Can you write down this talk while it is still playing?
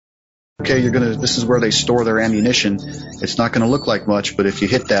Okay, this is where they store their ammunition. It's not going to look like much, but if you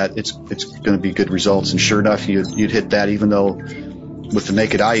hit that, it's going to be good results. And sure enough, you'd hit that, even though with the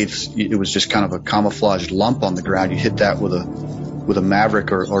naked eye, it was just kind of a camouflaged lump on the ground. You hit that with a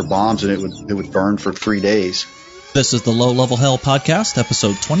Maverick or bombs, and it would burn for 3 days. This is the Low Level Hell Podcast,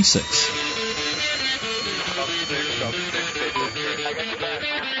 episode 26.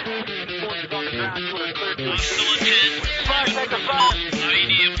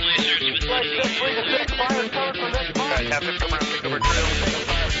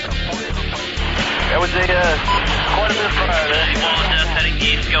 That was quite a bit of fire there. Heading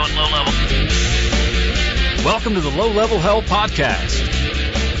east, going low level. Welcome to the Low Level Hell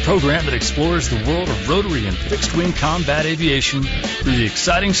Podcast, a program that explores the world of rotary and fixed-wing combat aviation through the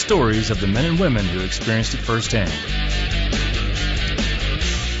exciting stories of the men and women who experienced it firsthand.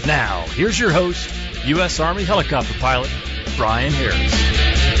 Now, here's your host, U.S. Army helicopter pilot, Brian Harris.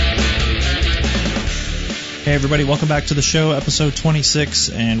 Hey everybody, welcome back to the show, episode 26,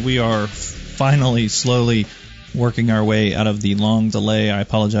 and we are finally slowly working our way out of the long delay. I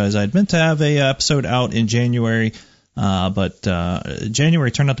apologize. I'd meant to have a episode out in January, but January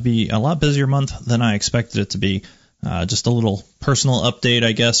turned out to be a lot busier month than I expected it to be. Just a little personal update,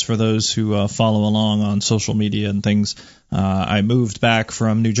 I guess, for those who follow along on social media and things. I moved back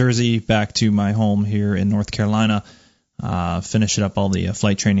from New Jersey back to my home here in North Carolina. Finishing up all the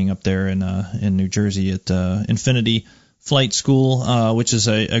flight training up there in New Jersey at Infinity Flight School, which is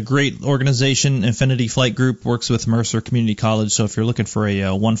a great organization. Infinity Flight Group works with Mercer Community College, so if you're looking for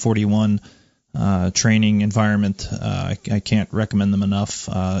a 141 training environment, I can't recommend them enough.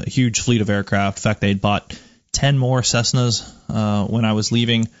 A huge fleet of aircraft. In fact, they had bought 10 more Cessnas when I was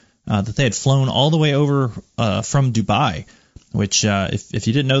leaving that they had flown all the way over from Dubai. Which, if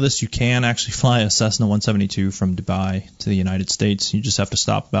you didn't know this, you can actually fly a Cessna 172 from Dubai to the United States. You just have to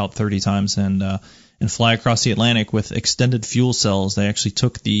stop about 30 times and fly across the Atlantic with extended fuel cells. They actually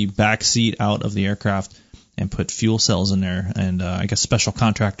took the back seat out of the aircraft and put fuel cells in there. And I guess special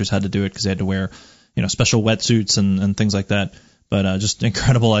contractors had to do it because they had to wear, special wetsuits and things like that. But just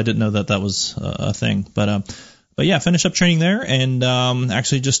incredible. I didn't know that was a thing. But yeah, finished up training there and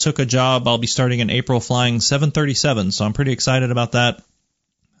actually just took a job. I'll be starting in April flying 737, so I'm pretty excited about that.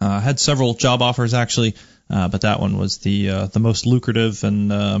 Had several job offers actually, but that one was the most lucrative and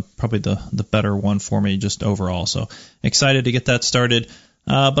probably the better one for me just overall. So excited to get that started.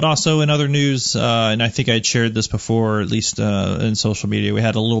 But also in other news, and I think I'd shared this before, at least in social media, we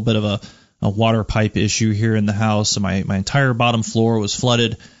had a little bit of a water pipe issue here in the house. So my entire bottom floor was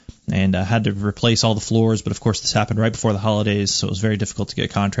flooded. And I had to replace all the floors, but of course this happened right before the holidays, so it was very difficult to get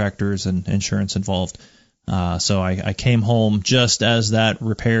contractors and insurance involved. So I came home just as that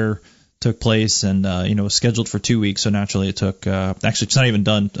repair took place, and it was scheduled for 2 weeks. So naturally it took actually it's not even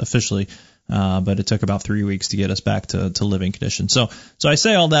done officially, but it took about 3 weeks to get us back to living condition. So I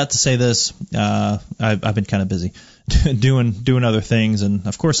say all that to say this: I've been kind of busy doing other things, and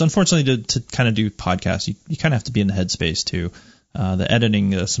of course, unfortunately, to kind of do podcasts, you kind of have to be in the headspace too. The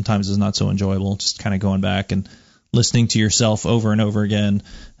editing sometimes is not so enjoyable, just kind of going back and listening to yourself over and over again.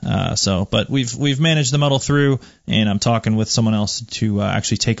 But we've managed to muddle through, and I'm talking with someone else to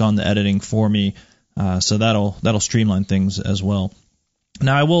actually take on the editing for me. So that'll streamline things as well.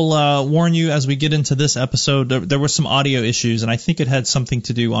 Now I will warn you as we get into this episode, there were some audio issues, and I think it had something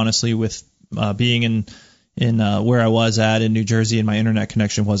to do, honestly, with being in where I was at in New Jersey, and my internet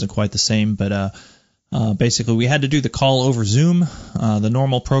connection wasn't quite the same, but basically, we had to do the call over Zoom. The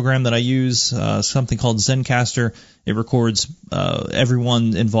normal program that I use, something called Zencaster, it records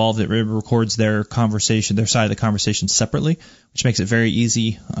everyone involved. It records their conversation, their side of the conversation separately, which makes it very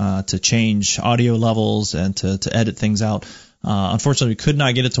easy to change audio levels and to edit things out. Unfortunately, we could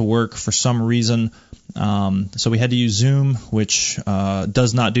not get it to work for some reason, so we had to use Zoom, which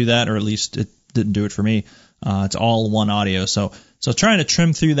does not do that, or at least it didn't do it for me. It's all one audio, so trying to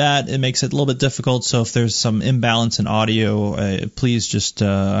trim through that, it makes it a little bit difficult. So if there's some imbalance in audio, please just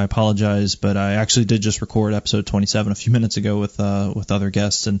I apologize. But I actually did just record episode 27 a few minutes ago with other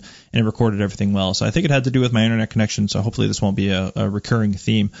guests, and it recorded everything well. So I think it had to do with my internet connection. So hopefully this won't be a recurring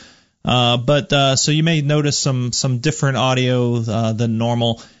theme. So you may notice some different audio than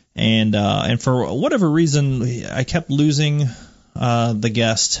normal, and for whatever reason, I kept losing the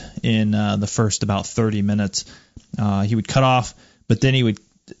guest in the first about 30 minutes. He would cut off, but then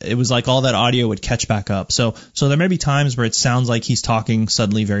it was like all that audio would catch back up. So there may be times where it sounds like he's talking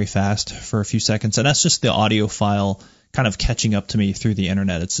suddenly very fast for a few seconds, and that's just the audio file kind of catching up to me through the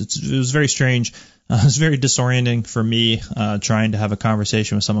internet. It was very strange. It was very disorienting for me trying to have a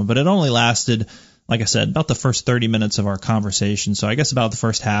conversation with someone, but it only lasted like I said, about the first 30 minutes of our conversation. So I guess about the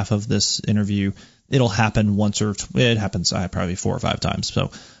first half of this interview, it'll happen it happens probably 4 or 5 times.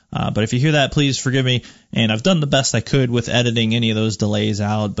 So, but if you hear that, please forgive me. And I've done the best I could with editing any of those delays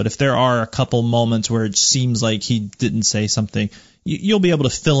out. But if there are a couple moments where it seems like he didn't say something, you'll be able to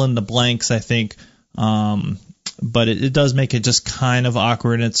fill in the blanks, I think. But it does make it just kind of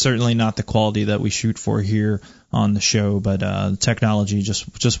awkward, and it's certainly not the quality that we shoot for here on the show. But technology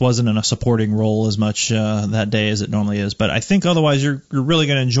just wasn't in a supporting role as much that day as it normally is. But I think otherwise you're really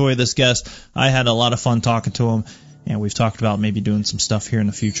going to enjoy this guest. I had a lot of fun talking to him, and we've talked about maybe doing some stuff here in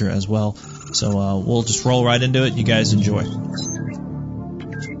the future as well. So we'll just roll right into it. You guys enjoy.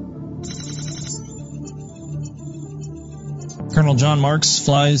 Colonel John Marks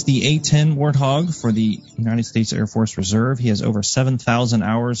flies the A-10 Warthog for the United States Air Force Reserve. He has over 7,000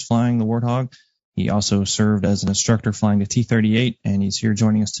 hours flying the Warthog. He also served as an instructor flying the T-38, and he's here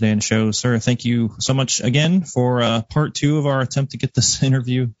joining us today on the show. Sir, thank you so much again for part 2 of our attempt to get this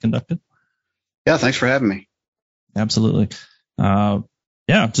interview conducted. Yeah, thanks for having me. Absolutely.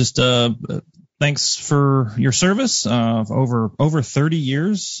 Thanks for your service over 30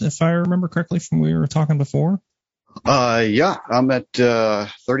 years, if I remember correctly from we were talking before. Yeah, I'm at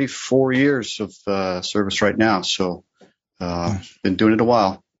 34 years of service right now, so been doing it a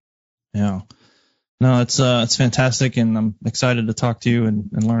while. Yeah. No, it's fantastic, and I'm excited to talk to you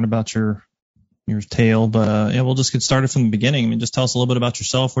and learn about your tale. But we'll just get started from the beginning. I mean, just tell us a little bit about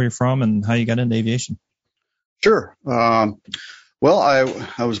yourself, where you're from, and how you got into aviation. Sure. Well,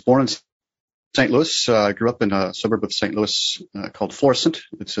 I was born in St. Louis. I grew up in a suburb of St. Louis called Florissant.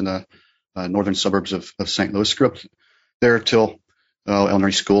 It's in the northern suburbs of St. Louis. Grew up there till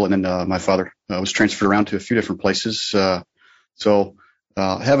elementary school, and then my father was transferred around to a few different places. So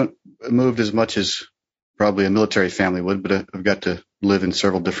haven't moved as much as probably a military family would, but I've got to live in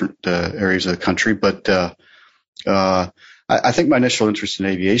several different areas of the country. But I think my initial interest in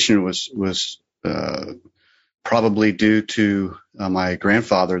aviation was probably due to my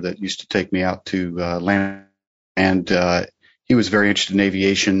grandfather that used to take me out to land, and he was very interested in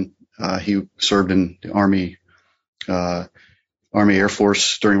aviation. He served in the Army Air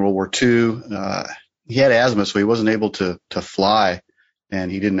Force during World War II. He had asthma, so he wasn't able to fly, and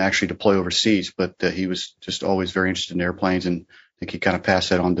he didn't actually deploy overseas, but he was just always very interested in airplanes, and I think he kind of passed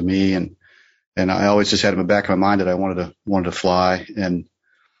that on to me. And I always just had in the back of my mind that I wanted to fly. And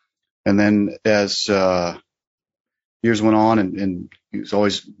then as years went on, and he was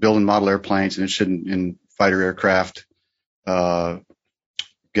always building model airplanes and interested in fighter aircraft.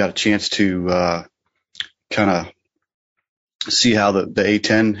 Got a chance to kind of see how the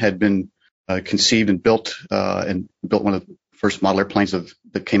A-10 had been conceived and built one of the first model airplanes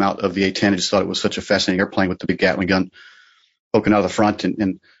that came out of the A-10. I just thought it was such a fascinating airplane with the big Gatling gun poking out of the front,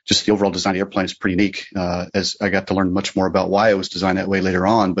 and just the overall design of the airplane is pretty unique. As I got to learn much more about why it was designed that way later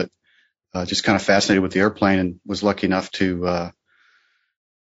on, but just kind of fascinated with the airplane, and was lucky enough to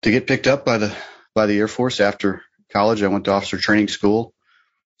get picked up by the Air Force after college. I went to officer training school,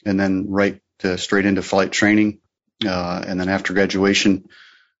 and then straight into flight training. And then after graduation,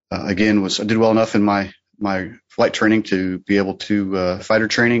 I did well enough in my flight training to be able to fighter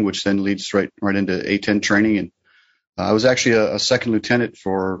training, which then leads right into A-10 training. And I was actually a second lieutenant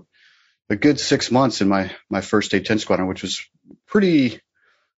for a good 6 months in my first A-10 squadron, which was pretty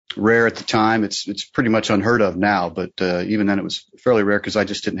rare at the time. It's pretty much unheard of now, but even then it was fairly rare because I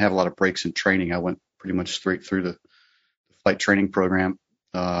just didn't have a lot of breaks in training. I went pretty much straight through the flight training program.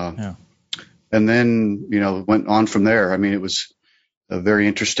 And then, went on from there. I mean, it was a very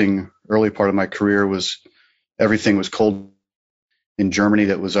interesting early part of my career. Everything was cold in Germany.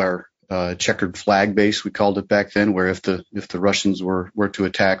 That was our checkered flag base, we called it back then, where if the Russians were to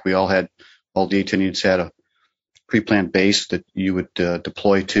attack, all the A-10 units had a pre-planned base that you would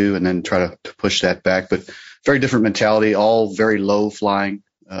deploy to, and then try to push that back. But very different mentality, all very low flying.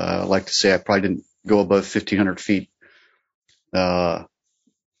 I like to say I probably didn't go above 1,500 feet.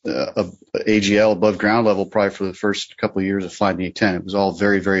 AGL above ground level probably for the first couple of years of flying the A-10. It was all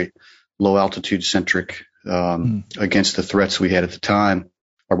very, very low altitude centric against the threats we had at the time,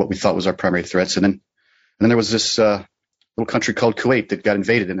 or what we thought was our primary threats. And then there was this little country called Kuwait that got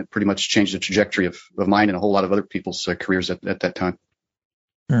invaded, and it pretty much changed the trajectory of mine and a whole lot of other people's careers at that time.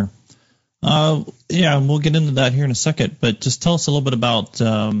 Sure. We'll get into that here in a second, but just tell us a little bit about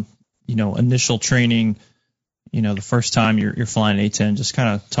initial training. The first time you're flying an A-10, just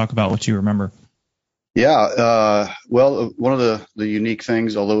kind of talk about what you remember. Yeah. Well, one of the unique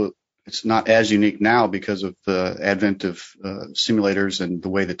things, although it's not as unique now because of the advent of simulators and the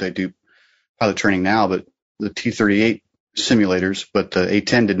way that they do pilot training now, but the T-38 simulators, but the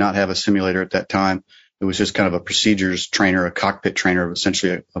A-10 did not have a simulator at that time. It was just kind of a procedures trainer, a cockpit trainer,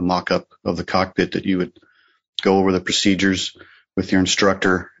 essentially a mock-up of the cockpit that you would go over the procedures with your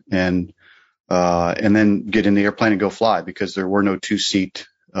instructor and then get in the airplane and go fly, because there were no two-seat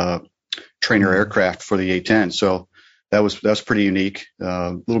trainer aircraft for the A-10. So that was pretty unique,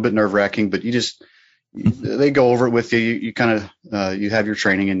 a little bit nerve-wracking, but they go over it with you. You kind of you have your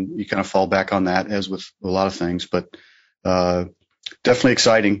training and you kind of fall back on that, as with a lot of things. But definitely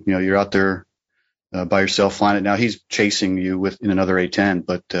exciting. You're out there by yourself flying it. Now he's chasing you in another A-10,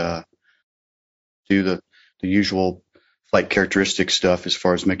 but do the usual flight characteristic stuff as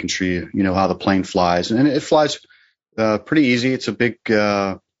far as making sure you know how the plane flies, and it flies pretty easy. It's a big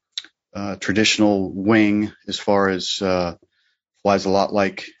traditional wing as far as flies a lot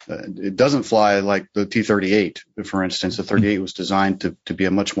like it doesn't fly like the T-38, for instance. The 38 was designed to be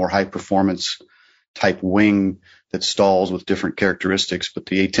a much more high performance type wing that stalls with different characteristics, but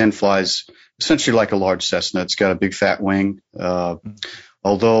the A-10 flies essentially like a large Cessna. It's got a big fat wing.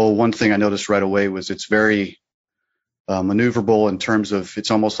 Although one thing I noticed right away was it's very maneuverable in terms of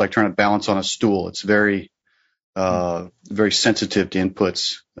it's almost like trying to balance on a stool. It's very sensitive to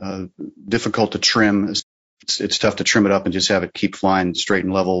inputs, difficult to trim. It's tough to trim it up and just have it keep flying straight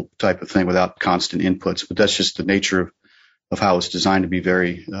and level type of thing without constant inputs. But that's just the nature of how it's designed to be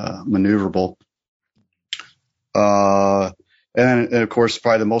very maneuverable. And of course,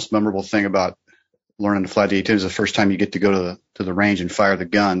 probably the most memorable thing about learning to fly the A-10 is the first time you get to go to the range and fire the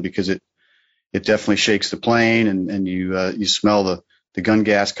gun, because it definitely shakes the plane, and you smell the gun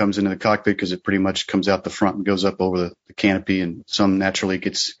gas comes into the cockpit, because it pretty much comes out the front and goes up over the canopy, and some naturally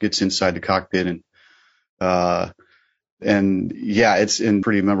gets inside the cockpit, and yeah, it's a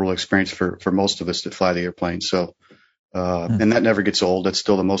pretty memorable experience for most of us that fly the airplane. So and that never gets old. That's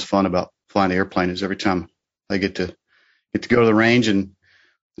still the most fun about flying the airplane, is every time I get to go to the range and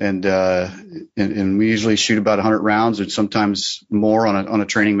we usually shoot about 100 rounds and sometimes more on a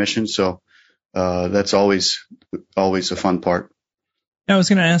training mission. So that's always a fun part. I was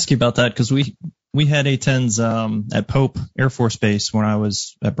going to ask you about that, because we had A-10s at Pope Air Force Base when I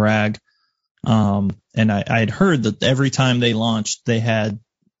was at Bragg, and I had heard that every time they launched, they had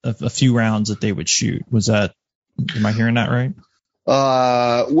a few rounds that they would shoot. Am I hearing that right?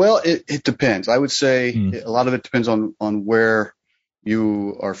 Well, it depends. I would say a lot of it depends on where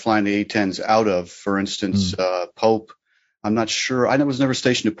you are flying the A-10s out of. For instance, Pope, I'm not sure. I was never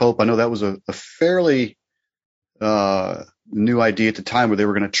stationed at Pope. I know that was a fairly new idea at the time, where they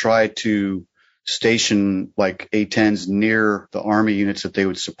were going to try to station like A-10s near the Army units that they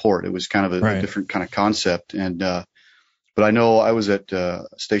would support. It was kind of a different kind of concept. And but I know I was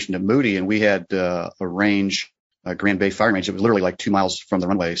stationed at Moody, and we had a range, a Grand Bay firing range. It was literally like 2 miles from the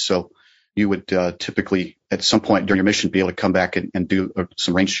runway. So you would typically at some point during your mission be able to come back and do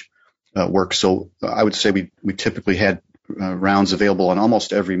some range work. So I would say we typically had rounds available on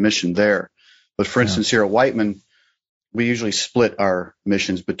almost every mission there. But for instance, here at Whiteman, we usually split our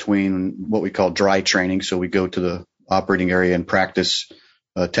missions between what we call dry training. So we go to the operating area and practice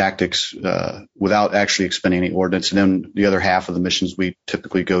tactics without actually expending any ordnance. And then the other half of the missions, we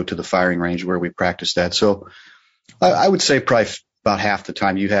typically go to the firing range where we practice that. So I would say probably about half the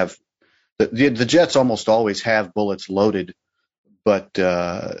time you have the jets almost always have bullets loaded, but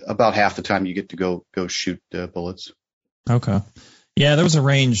about half the time you get to go shoot bullets. Okay. Yeah, there was a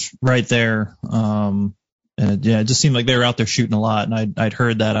range right there. And it just seemed like they were out there shooting a lot, and I'd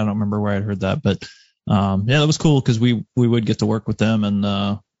heard that. I don't remember where I'd heard that, but yeah, that was cool, because we would get to work with them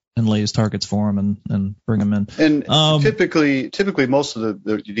and lay his targets for them and bring them in. And typically most of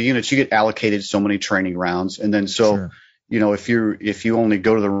the units, you get allocated so many training rounds, and then if you only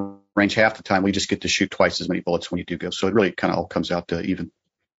go to the range half the time, we just get to shoot twice as many bullets when you do go. So it really kind of all comes out to even.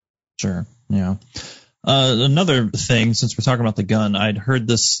 Sure. Yeah. Another thing, since we're talking about the gun, I'd heard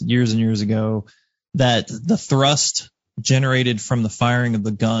this years and years ago, that the thrust generated from the firing of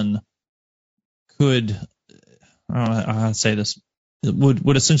the gun could, I don't know how to say this,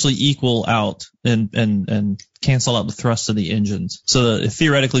 would essentially equal out and cancel out the thrust of the engines. So that if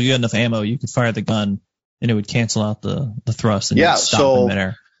theoretically you had enough ammo, you could fire the gun and it would cancel out the thrust and stop in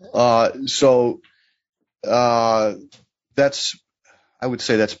midair. I would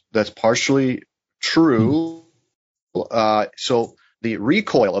say that's partially true. So the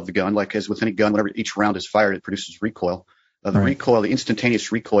recoil of the gun, like as with any gun, whenever each round is fired, it produces recoil. The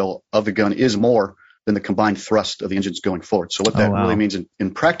instantaneous recoil of the gun is more than the combined thrust of the engines going forward. So what that really means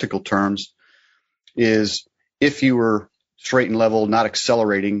in practical terms is if you were straight and level, not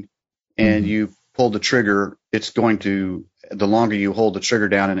accelerating, and you pulled the trigger, it's going to the longer you hold the trigger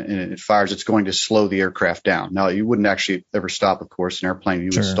down and it fires, it's going to slow the aircraft down. Now, you wouldn't actually ever stop, of course, an airplane.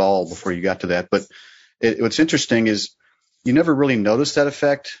 You would stall before you got to that. But what's interesting is you never really notice that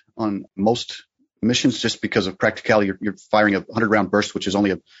effect on most missions just because of practicality. You're firing a 100-round burst, which is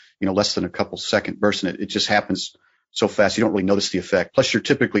only less than a couple second burst, and it just happens so fast you don't really notice the effect. Plus, you're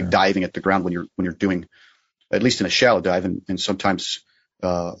typically diving at the ground when you're doing, at least in a shallow dive, and sometimes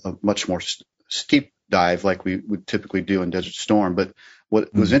a much more steep dive like we would typically do in Desert Storm. But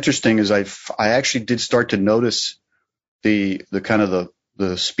what was interesting is I actually did start to notice the kind of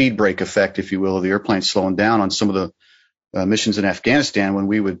the speed brake effect, if you will, of the airplane slowing down on some of the missions in Afghanistan when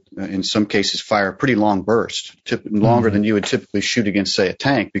we would, in some cases, fire a pretty long burst, longer than you would typically shoot against, say, a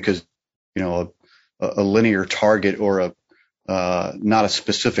tank, because a linear target or not a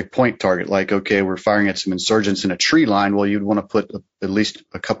specific point target, like, okay, we're firing at some insurgents in a tree line. Well, you'd want to put at least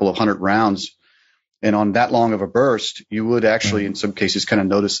a couple of 100 rounds. And on that long of a burst, you would actually, in some cases, kind of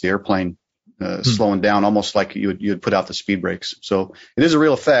notice the airplane slowing down, almost like you'd put out the speed brakes. So it is a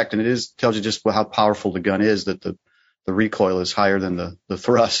real effect, and it tells you just how powerful the gun is, that the recoil is higher than the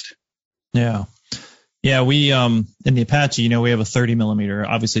thrust. Yeah. Yeah, we in the Apache, we have a 30 millimeter.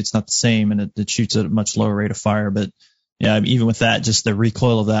 Obviously, it's not the same, and it shoots at a much lower rate of fire. But yeah, even with that, just the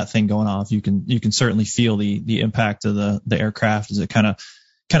recoil of that thing going off, you can certainly feel the impact of the aircraft as it kind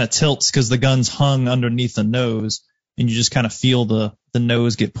of tilts, because the gun's hung underneath the nose, and you just kind of feel the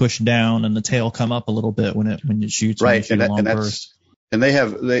nose get pushed down and the tail come up a little bit when it shoots. Right, and they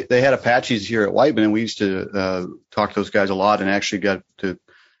had Apaches here at Whiteman, and we used to talk to those guys a lot, and actually got to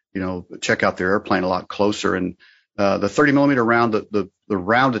check out their airplane a lot closer. And the 30 millimeter round, the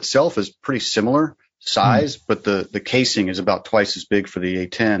round itself is pretty similar size, but the casing is about twice as big for the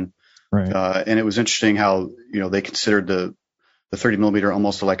A-10. Right. And it was interesting how they considered the 30 millimeter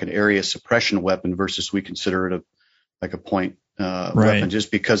almost like an area suppression weapon, versus we consider it like a point weapon,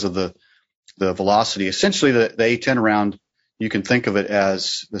 just because of the velocity. Essentially, the A-10 round, you can think of it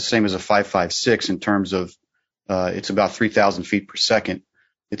as the same as a 5.56 in terms of it's about 3,000 feet per second.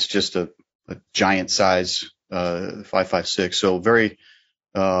 It's just a giant size 5.56, so very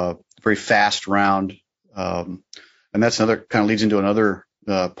very fast round, and that's another kind of leads into another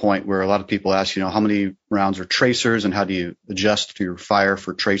point where a lot of people ask, how many rounds are tracers, and how do you adjust your fire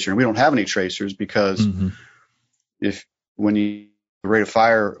for tracer? And we don't have any tracers, because when the rate of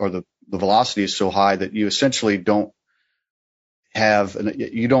fire or the velocity is so high that you essentially don't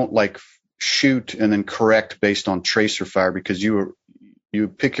like shoot and then correct based on tracer fire, because you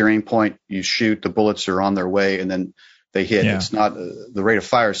pick your aim point, you shoot, the bullets are on their way, and then they hit. Yeah. It's not the rate of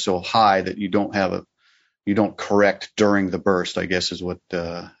fire is so high that you don't correct during the burst, I guess is what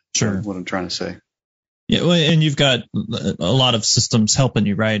I'm trying to say. Yeah, well, and you've got a lot of systems helping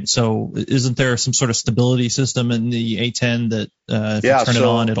you, right? So isn't there some sort of stability system in the A-10 that if you turn it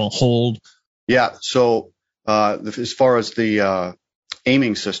on, it'll hold? Yeah. So as far as the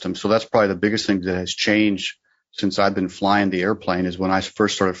aiming system, so that's probably the biggest thing that has changed since I've been flying the airplane. Is when I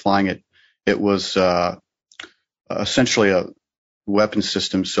first started flying it, it was essentially a weapon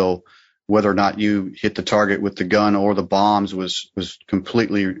system. So whether or not you hit the target with the gun or the bombs was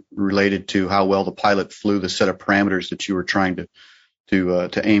completely related to how well the pilot flew the set of parameters that you were trying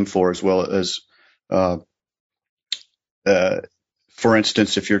to aim for, as well as for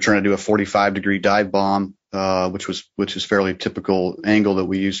instance, if you're trying to do a 45-degree dive bomb, which is fairly typical angle that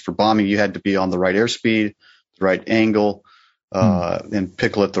we use for bombing, you had to be on the right airspeed, the right angle, and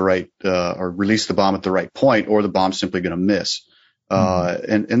pickle at the right or release the bomb at the right point, or the bomb's simply going to miss.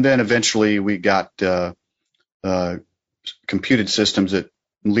 And then eventually we got computed systems that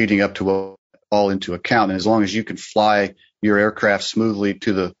leading up to all into account. And as long as you can fly your aircraft smoothly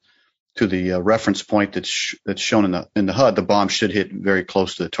to the reference point that's shown in the HUD, the bomb should hit very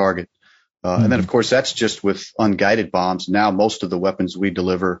close to the target. And then of course that's just with unguided bombs. Now most of the weapons we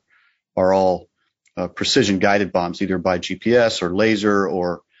deliver are all precision guided bombs, either by GPS or laser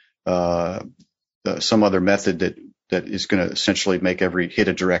or some other method that is going to essentially make every hit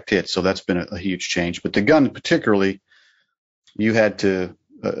a direct hit. So that's been a huge change. But the gun particularly, you had to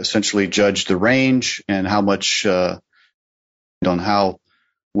essentially judge the range and how much on how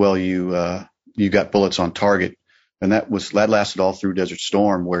well you got bullets on target. And that lasted all through Desert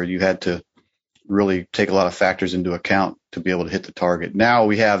Storm, where you had to really take a lot of factors into account to be able to hit the target. Now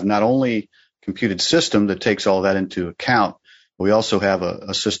we have not only computed system that takes all that into account, but we also have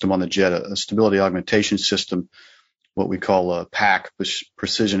a system on the jet, a stability augmentation system, what we call a PAC,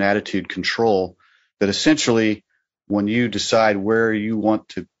 precision attitude control, that essentially when you decide where you want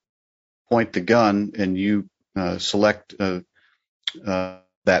to point the gun and you select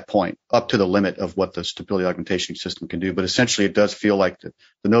that point, up to the limit of what the stability augmentation system can do. But essentially, it does feel like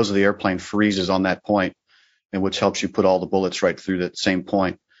the nose of the airplane freezes on that point, and which helps you put all the bullets right through that same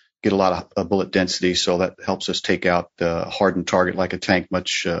point, get a lot of bullet density. So that helps us take out the hardened target like a tank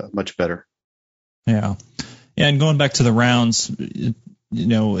much better. Yeah. Yeah. And going back to the rounds, it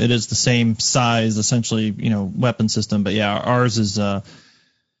is the same size, essentially, weapon system. But yeah, ours is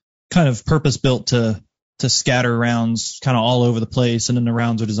kind of purpose built to scatter rounds kind of all over the place, and then the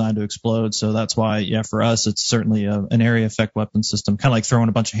rounds are designed to explode. So that's why, yeah, for us, it's certainly an area effect weapon system, kind of like throwing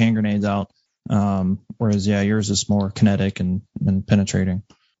a bunch of hand grenades out. Whereas, yeah, yours is more kinetic and penetrating.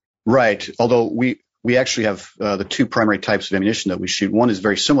 Right. Although we actually have the two primary types of ammunition that we shoot. One is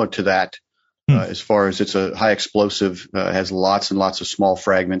very similar to that as far as it's a high explosive, has lots and lots of small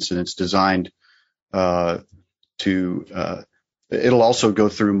fragments, and it's designed it'll also go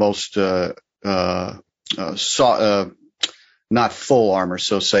through most not full armor.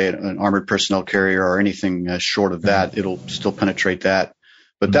 So say an armored personnel carrier or anything short of that, it'll still penetrate that.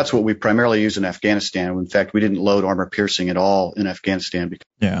 But that's what we primarily use in Afghanistan. In fact, we didn't load armor piercing at all in Afghanistan.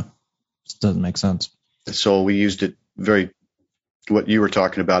 Yeah, it doesn't make sense. So we used it what you were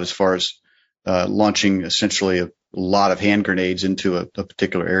talking about as far as launching essentially a lot of hand grenades into a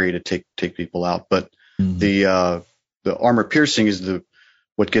particular area to take people out. But the armor piercing is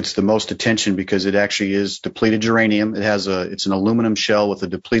what gets the most attention because it actually is depleted uranium. It's an aluminum shell with a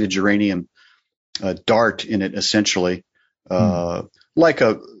depleted uranium dart in it, essentially.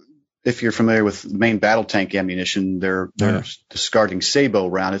 If you're familiar with main battle tank ammunition, they're discarding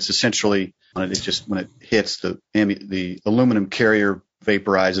sabot round. It's essentially when it hits the aluminum carrier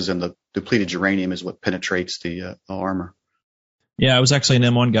vaporizes, and the depleted uranium is what penetrates the armor. Yeah, I was actually an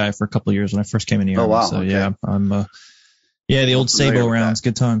M1 guy for a couple of years when I first came in the Army. Oh, wow. So okay. yeah, I'm the old sabot rounds,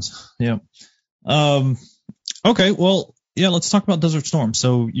 good times. Yeah. Okay, well, yeah, let's talk about Desert Storm.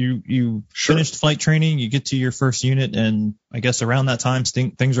 So you Sure. finished flight training, you get to your first unit, and I guess around that time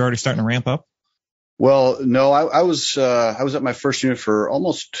things are already starting to ramp up. Well, no, I was at my first unit for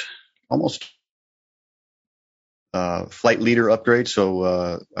almost flight leader upgrade.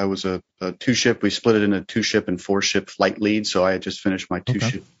 So I was a 2-ship. We split it into 2-ship and 4-ship flight lead. So I had just finished my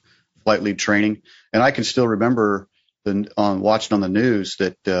 2-ship flight lead training, and I can still remember watching on the news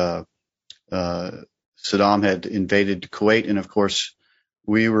that Saddam had invaded Kuwait, and of course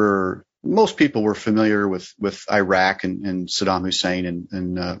most people were familiar with Iraq and Saddam Hussein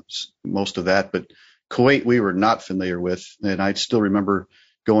and most of that, but Kuwait we were not familiar with. And I still remember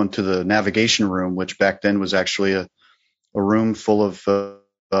going to the navigation room, which back then was actually a room full of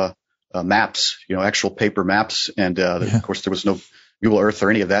maps, actual paper maps, and of course there was no Google Earth or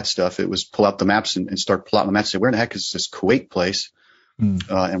any of that stuff. It was pull out the maps and start plotting the maps and say, where in the heck is this Kuwait place? And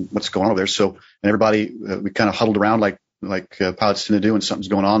what's going on over there? So, and everybody, we kind of huddled around like pilots tend to do when something's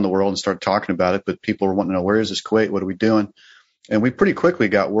going on in the world and started talking about it. But people were wanting to know, where is this Kuwait? What are we doing? And we pretty quickly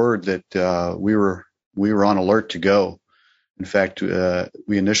got word that we were on alert to go. In fact,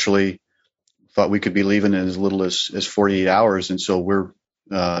 we initially thought we could be leaving in as little as 48 hours. And so we're,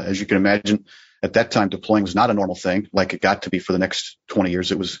 as you can imagine, at that time, deploying was not a normal thing like it got to be for the next 20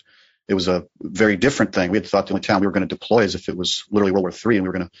 years. It was a very different thing. We had thought the only time we were going to deploy is if it was literally World War III and we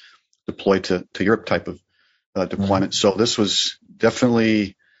were going to deploy to Europe type of deployment. So this was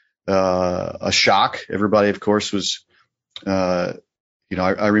definitely a shock. Everybody, of course, was, I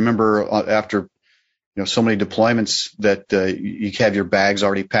remember after, so many deployments that you have your bags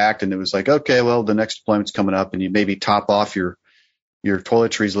already packed, and it was like, okay, well, the next deployment's coming up, and you maybe top off your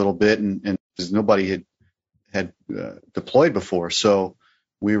toiletries a little bit, and because nobody had deployed before, so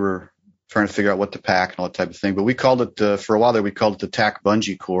we were trying to figure out what to pack and all that type of thing. But we called it for a while there. We called it the TAC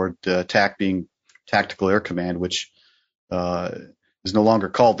bungee cord. TAC being Tactical Air Command, which is no longer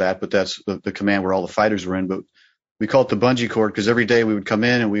called that, but that's the command where all the fighters were in. But we called it the bungee cord because every day we would come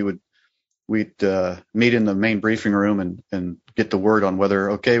in and we'd meet in the main briefing room and get the word on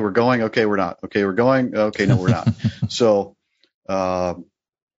whether, okay, we're going, okay, we're not, okay, we're going, okay, no, we're not. So, but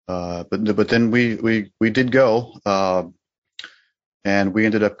then we did go, and we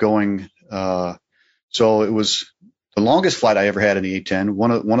ended up going, so it was the longest flight I ever had in the A-10.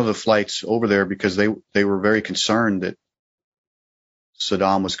 One of the flights over there, because they were very concerned that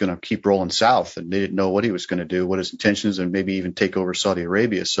Saddam was going to keep rolling south, and they didn't know what he was going to do, what his intentions, and maybe even take over Saudi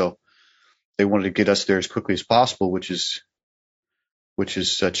Arabia. So they wanted to get us there as quickly as possible, which is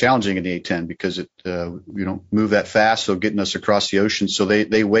challenging in the A-10 because it move that fast. So getting us across the ocean, so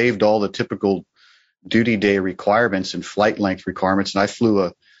they waived all the typical duty day requirements and flight length requirements, and I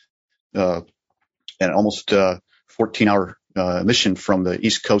flew an almost 14-hour mission from the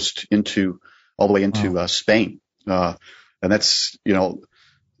East Coast all the way into Spain, and that's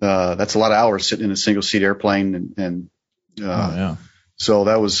that's a lot of hours sitting in a single seat airplane. So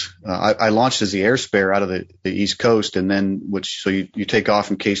that was, I launched as the air spare out of the East Coast, and then so you take off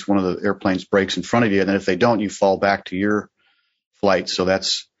in case one of the airplanes breaks in front of you. And then if they don't, you fall back to your flight. So that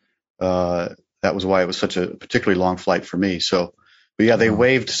was why it was such a particularly long flight for me. So, but yeah, they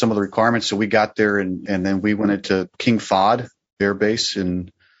waived some of the requirements. So we got there and then we went into King Fahd Air Base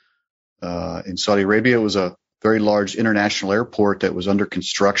in Saudi Arabia. It was a very large international airport that was under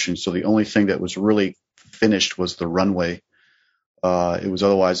construction. So the only thing that was really finished was the runway. It was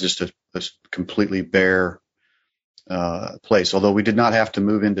otherwise just a completely bare place. Although we did not have to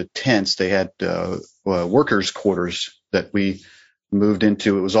move into tents, they had workers' quarters that we moved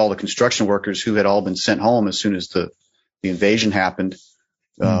into. It was all the construction workers who had all been sent home as soon as the invasion happened,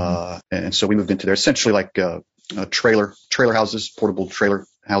 and so we moved into there. Essentially like trailer houses, portable trailer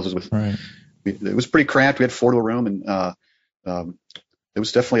houses with. Right. It was pretty cramped. We had 4-door room, and it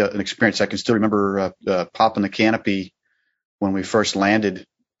was definitely an experience. I can still remember popping the canopy when we first landed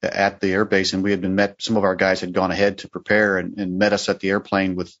at the airbase, and we had been met. Some of our guys had gone ahead to prepare and met us at the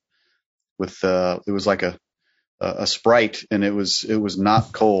airplane with it was like a Sprite, and it was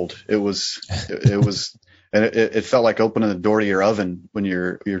not cold. It was and it felt like opening the door to your oven when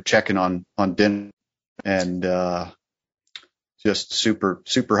you're checking on dinner, and just super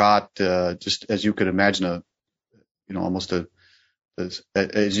hot, just as you could imagine almost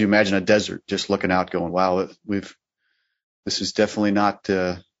as you imagine a desert, just looking out, going, wow, this is definitely not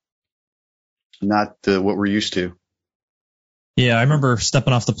what we're used to. Yeah, I remember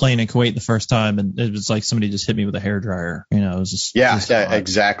stepping off the plane in Kuwait the first time, and it was like somebody just hit me with a hairdryer. It was just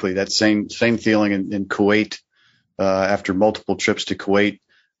exactly that same feeling in Kuwait. After multiple trips to Kuwait,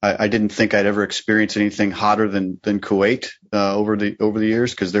 I didn't think I'd ever experience anything hotter than Kuwait over the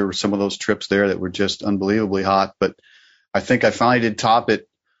years, because there were some of those trips there that were just unbelievably hot. But I think I finally did top it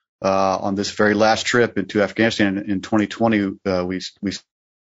on this very last trip into Afghanistan in 2020. We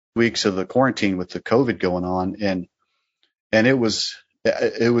weeks of the quarantine with the COVID going on, and it was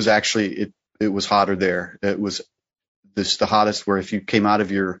actually it was hotter there. It was the hottest, where if you came out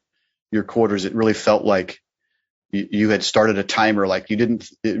of your quarters, it really felt like you had started a timer. Like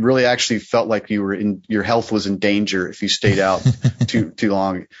it really actually felt like your health was in danger if you stayed out too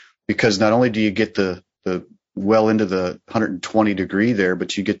long, because not only do you get the well into the 120 degree there,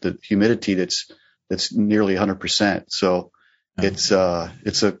 but you get the humidity that's nearly 100%. So that's a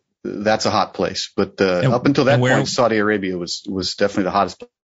hot place. But up until that point, Saudi Arabia was definitely the hottest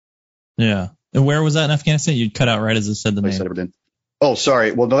place. Yeah. And where was that in Afghanistan? You'd cut out right as it said the name. I'd ever been. Oh,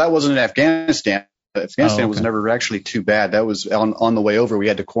 sorry. Well, no, that wasn't in Afghanistan. Afghanistan was never actually too bad. That was on the way over. We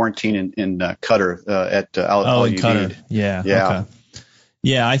had to quarantine in Qatar at Al Udeid. Qatar. Yeah. Okay.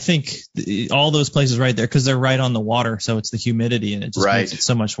 Yeah, I think all those places right there, because they're right on the water, so it's the humidity, and it just makes it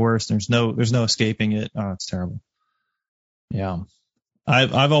so much worse. There's no escaping it. Oh, it's terrible. Yeah.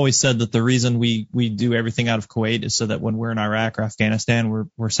 I've always said that the reason we do everything out of Kuwait is so that when we're in Iraq or Afghanistan,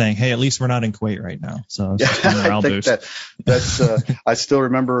 we're saying, hey, at least we're not in Kuwait right now. So it's just a morale boost. That's I still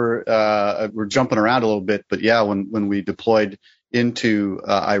remember we're jumping around a little bit, but yeah, when we deployed into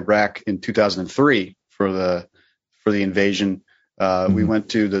Iraq in 2003 for the invasion, we went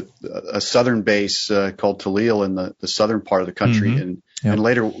to a southern base called Talil in the southern part of the country, and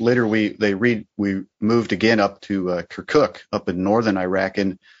later we moved again up to Kirkuk up in northern Iraq,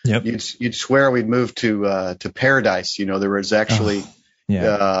 and you'd swear we'd moved to paradise. There was actually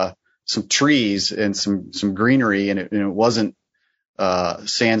some trees and some greenery, and it wasn't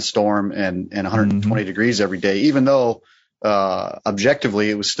sandstorm and 120 degrees every day, even though objectively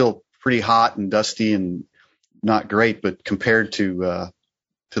it was still pretty hot and dusty and not great. But compared to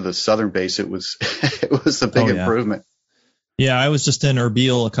the southern base, it was a big improvement. Yeah, I was just in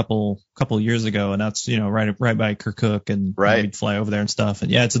Erbil a couple years ago, and that's right by Kirkuk, and we'd fly over there and stuff. And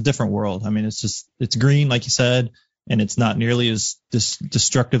yeah, it's a different world. I mean, it's green, like you said, and it's not nearly as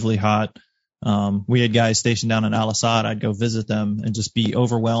destructively hot. We had guys stationed down in Al Asad. I'd go visit them and just be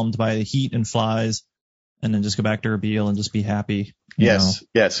overwhelmed by the heat and flies, and then just go back to Erbil and just be happy. Yes,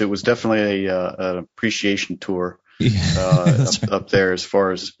 it was definitely an appreciation tour up there, as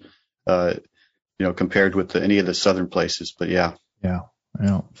far as compared with any of the southern places. But yeah.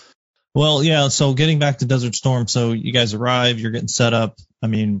 Well, yeah. So getting back to Desert Storm, so you guys arrive, you're getting set up. I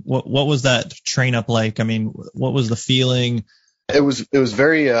mean, what was that train up like? I mean, what was the feeling? It was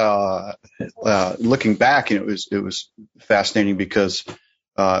very looking back, and it was fascinating because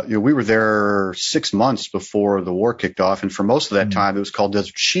we were there 6 months before the war kicked off, and for most of that time, it was called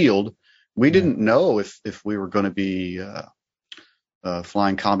Desert Shield. We didn't know if we were going to be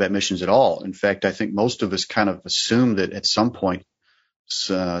flying combat missions at all. In fact, I think most of us kind of assumed that at some point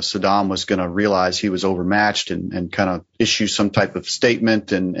Saddam was going to realize he was overmatched and kind of issue some type of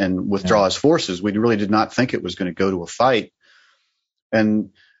statement and withdraw his forces. We really did not think it was going to go to a fight.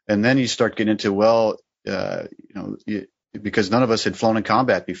 And then you start getting into, because none of us had flown in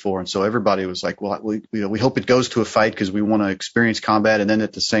combat before. And so everybody was like, well, we hope it goes to a fight because we want to experience combat. And then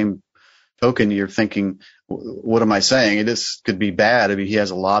at the same token, you're thinking, what am I saying? This could be bad. I mean, he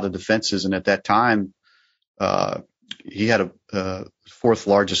has a lot of defenses. And at that time, he had a fourth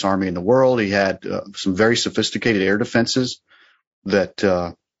largest army in the world. He had some very sophisticated air defenses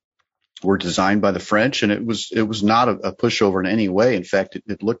that were designed by the French. And it was not a pushover in any way. In fact,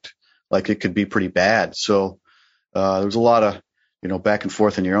 it looked like it could be pretty bad. So there was a lot of, back and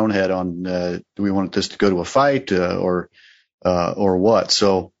forth in your own head on, do we want this to go to a fight, or what?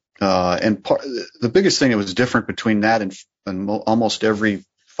 So, the biggest thing that was different between that and almost every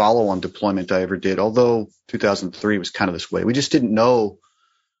follow-on deployment I ever did, although 2003 was kind of this way, we just didn't know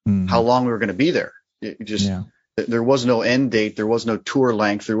how long we were going to be there. There was no end date. There was no tour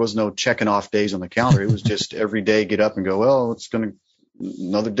length. There was no checking off days on the calendar. It was just every day get up and go, well, it's going to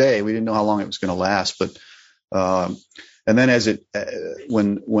another day. We didn't know how long it was going to last, but, and then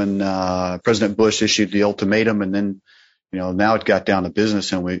when President Bush issued the ultimatum, and then, now it got down to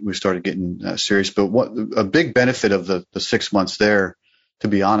business and we started getting serious. But a big benefit of the 6 months there, to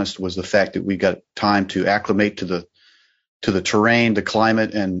be honest, was the fact that we got time to acclimate to the terrain, the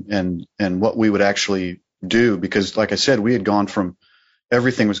climate, and what we would actually do. Because like I said, we had gone from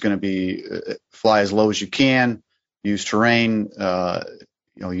everything was going to be fly as low as you can, use terrain,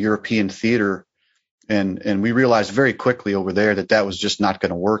 European theater. And we realized very quickly over there that was just not going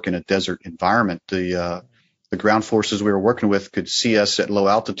to work in a desert environment. The ground forces we were working with could see us at low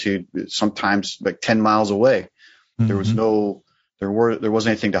altitude, sometimes like 10 miles away. Mm-hmm. There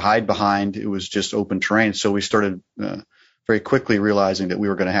wasn't anything to hide behind. It was just open terrain. So we started very quickly realizing that we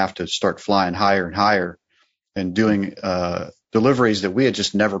were going to have to start flying higher and higher and doing deliveries that we had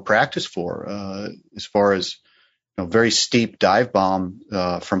just never practiced for, as far as very steep dive bomb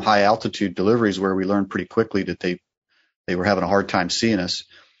from high altitude deliveries, where we learned pretty quickly that they were having a hard time seeing us.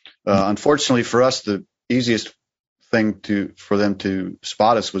 Unfortunately for us, the easiest thing for them to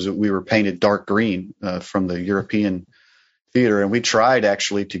spot us was that we were painted dark green from the European theater, and we tried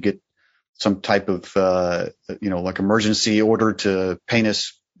actually to get some type of like emergency order to paint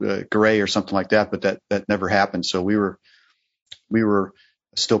us gray or something like that, but that never happened. So we were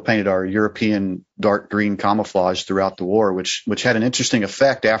still painted our European dark green camouflage throughout the war, which had an interesting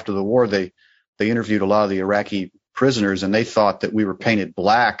effect. After the war, they interviewed a lot of the Iraqi prisoners, and they thought that we were painted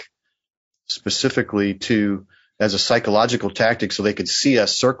black specifically as a psychological tactic, so they could see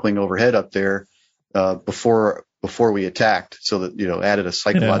us circling overhead up there before we attacked, so that added a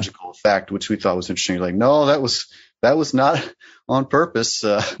psychological effect, which we thought was interesting. Like, no, that was not on purpose.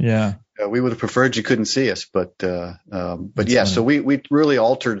 We would have preferred you couldn't see us, but yeah. Funny. So we really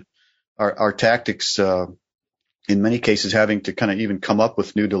altered our tactics in many cases, having to kind of even come up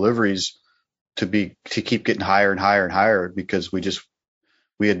with new deliveries to keep getting higher and higher and higher, because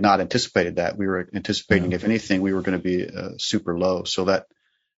we had not anticipated that. We were anticipating, if anything, we were going to be super low. So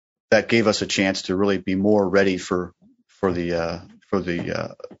that gave us a chance to really be more ready for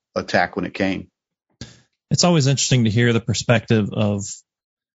the attack when it came. It's always interesting to hear the perspective of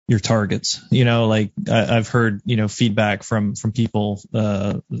your targets. Like I've heard, feedback from people,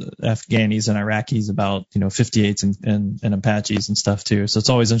 Afghanis and Iraqis about, 58s and Apaches and stuff too. So it's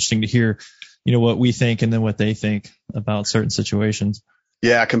always interesting to hear, what we think and then what they think about certain situations.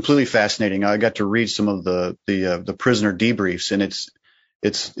 Yeah, completely fascinating. I got to read some of the prisoner debriefs, and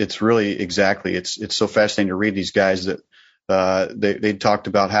it's really it's so fascinating to read these guys that they talked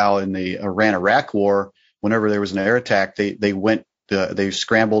about how in the Iran-Iraq war, whenever there was an air attack, they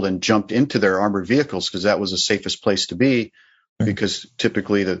scrambled and jumped into their armored vehicles because that was the safest place to be, because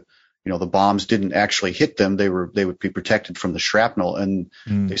typically the bombs didn't actually hit them. They would be protected from the shrapnel. And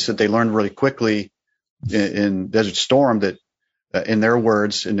they said they learned really quickly in Desert Storm that, in their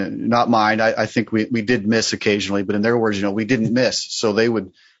words, and not mine, I think we did miss occasionally, but in their words, we didn't miss. So they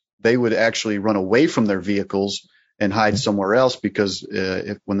would actually run away from their vehicles and hide somewhere else, because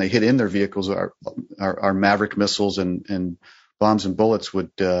when they hit in their vehicles, our Maverick missiles and bombs and bullets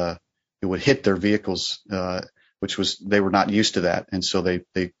would hit their vehicles, they were not used to that, and so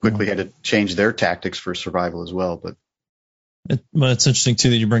they quickly had to change their tactics for survival as well. But it's interesting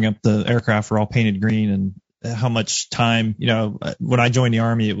too that you bring up the aircraft were all painted green, and how much time, when I joined the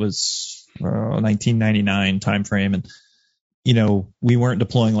Army, it was 1999 time frame, and we weren't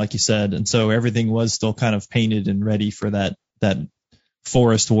deploying like you said, and so everything was still kind of painted and ready for that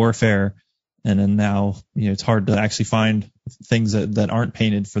forest warfare. And then now, it's hard to actually find things that aren't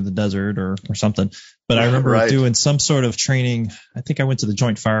painted for the desert or something. But I remember doing some sort of training. I think I went to the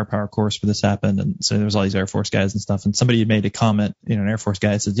Joint Firepower course where this happened, and so there was all these Air Force guys and stuff. And somebody had made a comment, an Air Force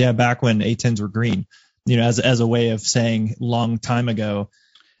guy said, "Yeah, back when A-10s were green," as a way of saying long time ago.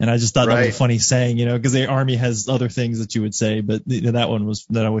 And I just thought that was a funny saying, because the Army has other things that you would say, but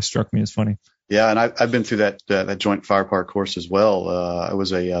that always struck me as funny. Yeah, and I've been through that Joint Firepower course as well. I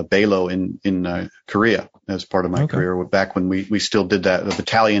was a BALO in Korea as part of my career back when we still did that, the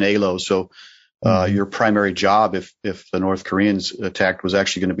battalion ALO. So your primary job, if the North Koreans attacked, was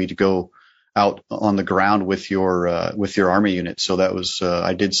actually going to be to go out on the ground with your Army unit. So that was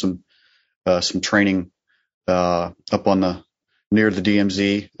I did some training up on near the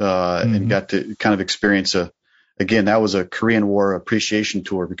DMZ and got to kind of experience again, that was a Korean War appreciation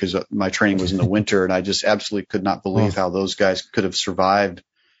tour because my training was in the winter, and I just absolutely could not believe how those guys could have survived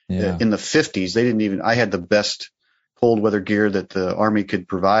in the 50s. I had the best cold weather gear that the Army could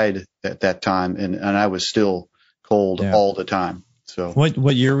provide at that time, and I was still cold all the time. So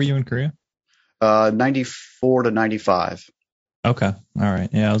what year were you in Korea? 94 to 95. Okay. All right.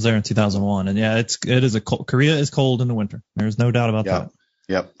 Yeah, I was there in 2001, and Korea is cold in the winter. There's no doubt about that.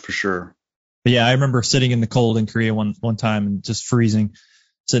 Yep, for sure. But yeah, I remember sitting in the cold in Korea one time and just freezing,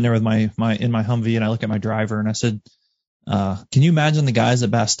 sitting there with my Humvee, and I look at my driver and I said, "Can you imagine the guys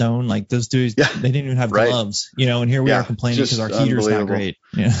at Bastogne? Like those dudes, they didn't even have gloves, and here we are complaining because our heater's not great."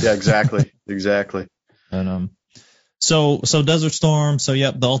 Yeah, exactly. And so Desert Storm. So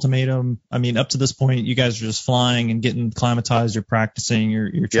the ultimatum. I mean, up to this point, you guys are just flying and getting acclimatized. You're practicing,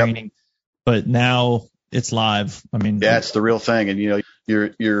 you're training, but now it's live. I mean, it's the real thing, and you're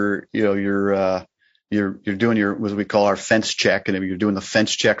doing what we call our fence check, and if you're doing the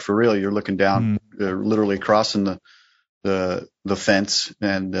fence check for real, you're looking down, literally crossing the fence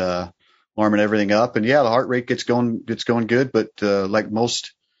and warming everything up, and the heart rate gets going good, but like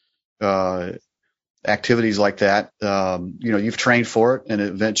most activities like that, you've trained for it, and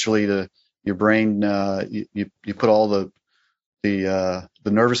eventually your brain you put all the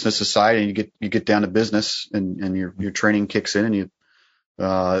nervousness aside, and you get down to business, and your training kicks in, and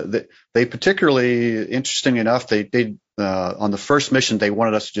they particularly, interesting enough, they on the first mission, they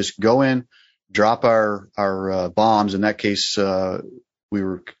wanted us to just go in, drop our bombs. In that case,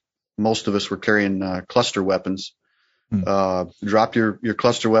 most of us were carrying cluster weapons. Drop your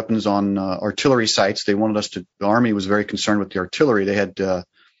cluster weapons on artillery sites. They wanted us to. The Army was very concerned with the artillery. They had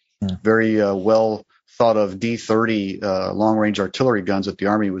very well thought of D-30 long-range artillery guns that the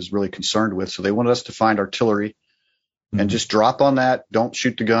Army was really concerned with. So they wanted us to find artillery and just drop on that. Don't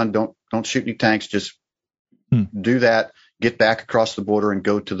shoot the gun. Don't shoot any tanks. Just do that. Get back across the border and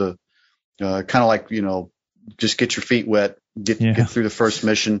go to the kind of like, just get your feet wet. Get through the first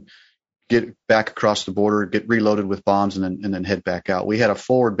mission. Get back across the border. Get reloaded with bombs, and then head back out. We had a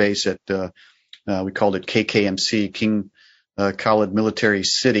forward base at we called it KKMC, King Khalid Military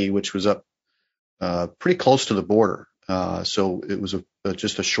City, which was up pretty close to the border. So it was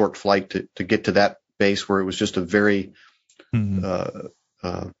just a short flight to get to that base, where it was just a very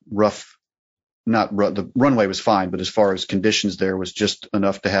rough, not rough, the runway was fine, but as far as conditions there was just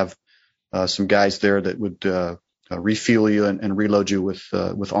enough to have some guys there that would refuel you and reload you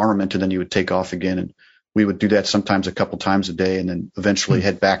with armament, and then you would take off again. And we would do that sometimes a couple times a day, and then eventually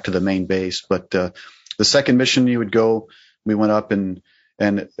head back to the main base. But the second mission, we went up, and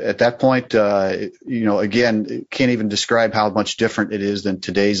at that point, again, can't even describe how much different it is than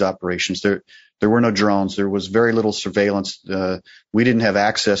today's operations. There were no drones. There was very little surveillance. We didn't have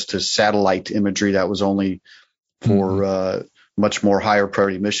access to satellite imagery. That was only for much more higher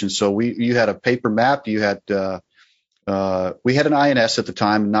priority missions. So you had a paper map. You had we had an INS at the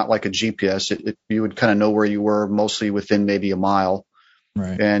time, not like a GPS. You would kind of know where you were, mostly within maybe a mile.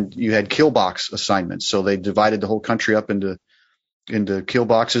 Right. And you had kill box assignments. So they divided the whole country up into kill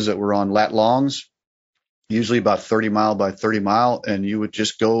boxes that were on lat longs, usually about 30 mile by 30 mile, and you would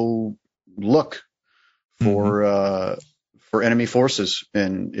just go look for enemy forces.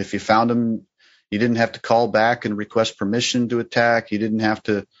 And if you found them, you didn't have to call back and request permission to attack. You didn't have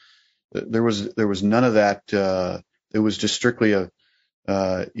to. There was none of that. It was just strictly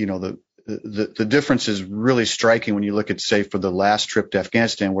the difference is really striking when you look at, say, for the last trip to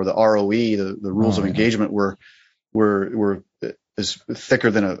Afghanistan, where the ROE, the rules of engagement were is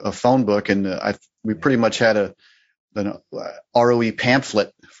thicker than a phone book, and we pretty much had an ROE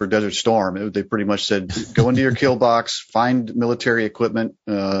pamphlet for Desert Storm. They pretty much said, go into your kill box, find military equipment,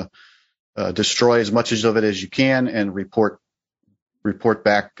 destroy as much of it as you can, and report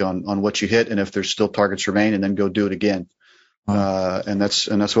back on what you hit, and if there's still targets remain, and then go do it again. And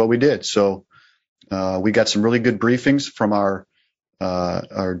that's what we did. So We got some really good briefings from our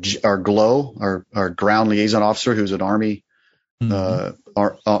GLO, our ground liaison officer, who's an Army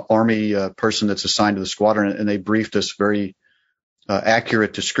Army person that's assigned to the squadron, and they briefed us very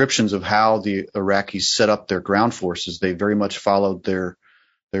accurate descriptions of how the Iraqis set up their ground forces. They very much followed their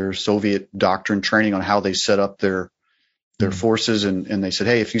Soviet doctrine training on how they set up their forces, and they said,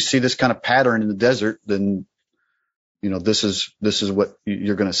 hey, if you see this kind of pattern in the desert, then this is what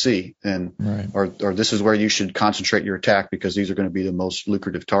you're going to see, and right. or this is where you should concentrate your attack, because these are going to be the most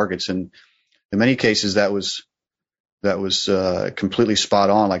lucrative targets. And in many cases, that was completely spot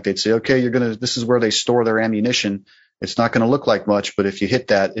on. Like, they'd say, okay, this is where they store their ammunition. It's not going to look like much, but if you hit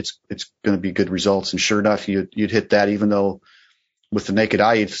that, it's going to be good results. And sure enough, you'd hit that, even though with the naked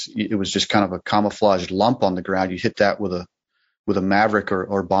eye, it was just kind of a camouflaged lump on the ground. You hit that with a Maverick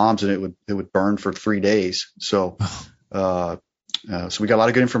or bombs, and it would burn for 3 days. So, so we got a lot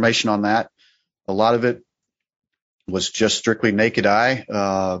of good information on that. A lot of it was just strictly naked eye,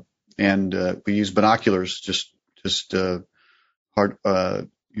 and we used binoculars, just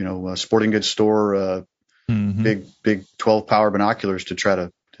sporting goods store, big 12 power binoculars to try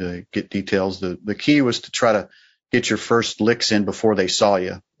to get details. The key was to try to get your first licks in before they saw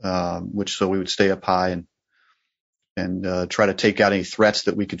you, so we would stay up high and try to take out any threats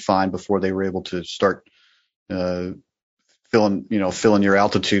that we could find before they were able to start filling your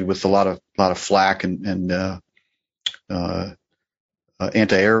altitude with a lot of flak and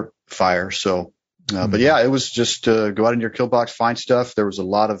anti-air fire. So, but yeah, it was just go out in your kill box, find stuff. There was a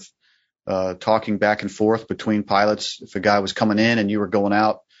lot of talking back and forth between pilots. If a guy was coming in and you were going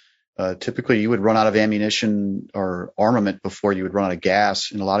out, typically you would run out of ammunition or armament before you would run out of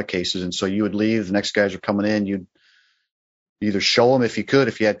gas in a lot of cases. And so you would leave, the next guys are coming in, you'd either show him if you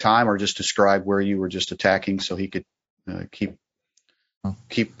had time, or just describe where you were just attacking so he could keep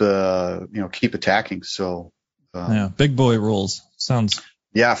attacking. So yeah, big boy rules. Sounds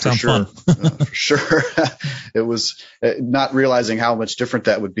for sure. For sure. It was not realizing how much different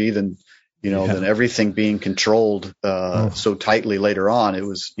that would be than everything being controlled so tightly later on. It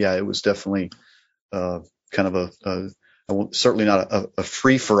was definitely kind of certainly not a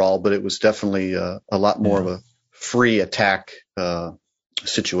free for all, but it was definitely a lot more of a free attack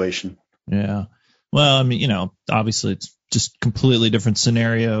situation. Yeah. Well, I mean, obviously it's just completely different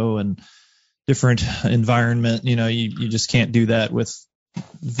scenario and different environment. You just can't do that with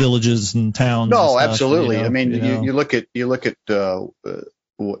villages and towns. No, and stuff, absolutely. I mean, you look at the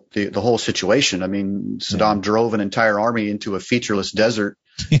whole situation. I mean, Saddam drove an entire army into a featureless desert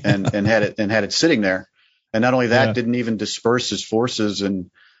and had it sitting there. And not only that, didn't even disperse his forces.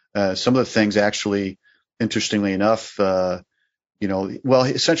 And some of the things actually, interestingly enough,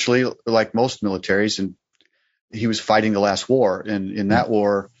 essentially like most militaries, and he was fighting the last war. And in that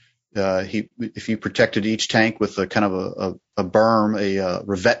war, if you protected each tank with a kind of a berm, a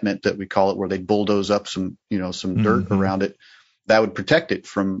revetment that we call it, where they bulldoze up some dirt around it, that would protect it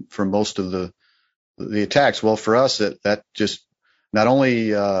from most of the attacks. Well, for us, that just not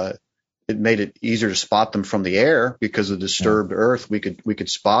only it made it easier to spot them from the air, because of disturbed earth, we could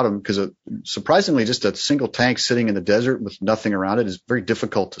spot them, because surprisingly, just a single tank sitting in the desert with nothing around it is very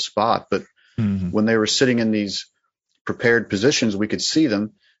difficult to spot. But when they were sitting in these prepared positions, we could see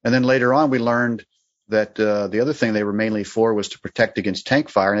them. And then later on, we learned that the other thing they were mainly for was to protect against tank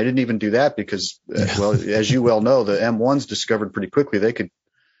fire. And they didn't even do that because, as you well know, the M1s discovered pretty quickly they could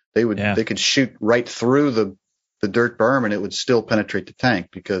shoot right through the dirt berm, and it would still penetrate the tank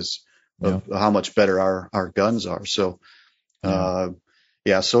because of how much better our guns are. So,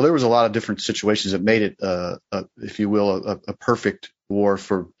 so there was a lot of different situations that made it, if you will, a perfect war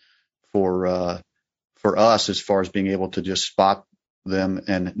for us, as far as being able to just spot them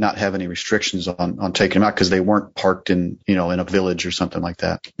and not have any restrictions on taking them out, because they weren't parked in a village or something like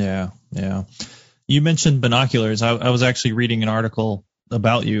that. Yeah. You mentioned binoculars. I was actually reading an article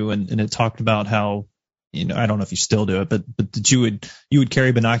about you, and it talked about how, I don't know if you still do it, but that you would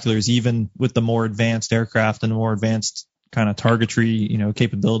carry binoculars even with the more advanced aircraft and the more advanced kind of targetry,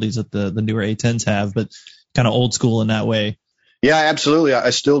 capabilities that the newer A-10s have, but kind of old school in that way. Yeah, absolutely.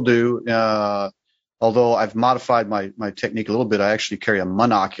 I still do. Although I've modified my technique a little bit, I actually carry a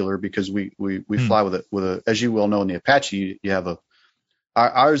monocular, because we fly with a, as you well know, in the Apache, you have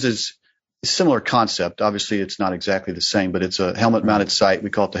ours is a similar concept. Obviously, it's not exactly the same, but it's a helmet-mounted sight.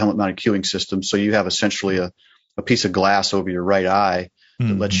 We call it the helmet-mounted cueing system. So you have essentially a piece of glass over your right eye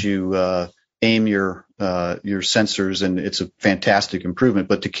that lets you aim your sensors, and it's a fantastic improvement.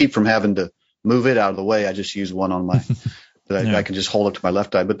 But to keep from having to move it out of the way, I just use one on my that I can just hold up to my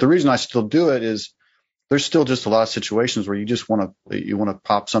left eye. But the reason I still do it is there's still just a lot of situations where you just want to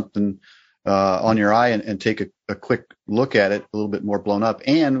pop something on your eye and take a quick look at it, a little bit more blown up.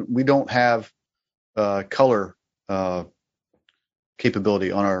 And we don't have color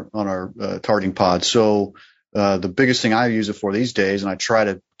capability on our targeting pod. So the biggest thing I use it for these days, and I try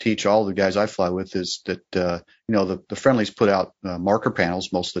to teach all the guys I fly with, is that the friendlies put out marker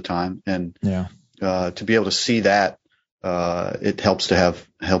panels most of the time, and to be able to see that, it helps to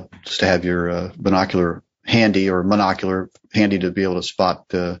have your binocular handy or monocular handy to be able to spot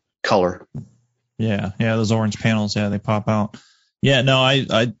the color. Yeah, those orange panels, they pop out. Yeah, no,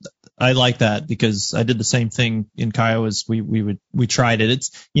 I like that because I did the same thing in Kiowas. We tried it.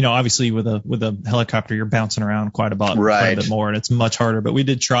 It's, obviously with a helicopter you're bouncing around quite a bit more, and it's much harder. But we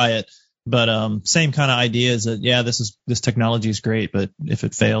did try it. But same kind of idea is that this technology is great, but if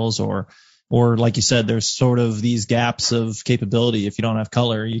it fails or like you said, there's sort of these gaps of capability. If you don't have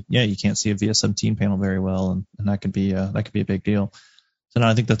color, you can't see a VS-17 panel very well, and that could be a big deal. So no,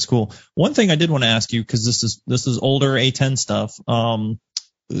 I think that's cool. One thing I did want to ask you, because this is older A10 stuff,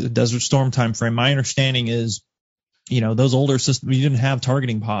 Desert Storm time frame. My understanding is, those older systems, you didn't have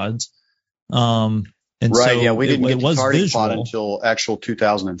targeting pods. And right, so we didn't get the targeting visual pod until actual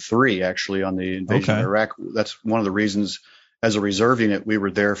 2003, actually, on the invasion of Iraq. That's one of the reasons, as a reserve unit, we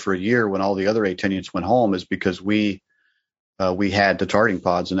were there for a year when all the other A10 units went home, is because we had the targeting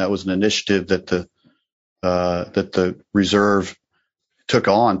pods, and that was an initiative that the reserve took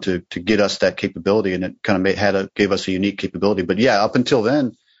on to get us that capability, and it kind of gave us a unique capability. But up until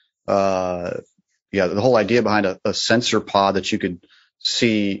then, the whole idea behind a sensor pod that you could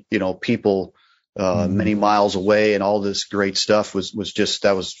see, people many miles away and all this great stuff was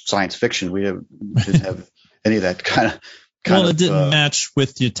science fiction. We didn't have any of that kind of. It didn't match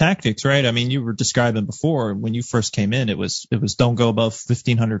with your tactics, right? I mean, you were describing before when you first came in, it was don't go above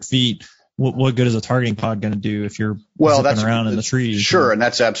 1,500 feet. What good is a targeting pod going to do if you're zipping around in the trees? Sure, and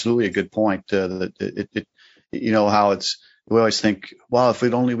that's absolutely a good point. That how we always think, well, if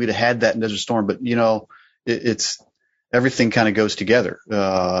we'd have had that in Desert Storm, but it's everything kind of goes together.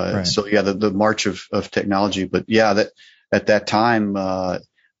 Right. So the march of technology, but that at that time, the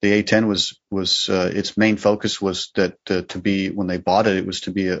A10 was its main focus was that to be, when they bought it, it was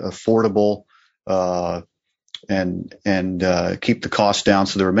to be affordable. And keep the cost down.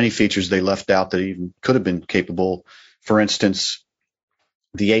 So there were many features they left out that even could have been capable. For instance,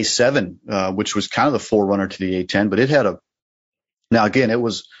 the A7, which was kind of the forerunner to the A10, but it had now again, it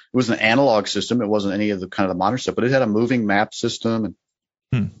was an analog system. It wasn't any of the kind of the modern stuff, but it had a moving map system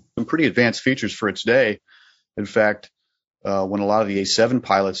and some pretty advanced features for its day. In fact, when a lot of the A7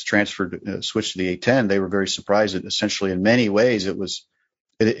 pilots switched to the A10, they were very surprised that essentially in many ways it was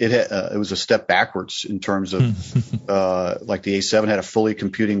a step backwards in terms of like the A7 had a fully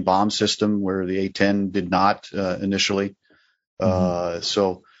computing bomb system where the A10 did not initially. It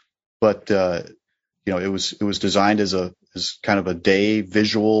was designed as kind of a day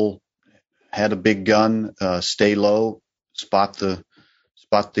visual, had a big gun, stay low, spot the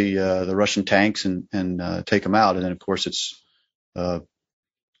Russian tanks and take them out. And then of course it's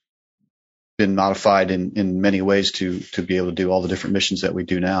been modified in many ways to be able to do all the different missions that we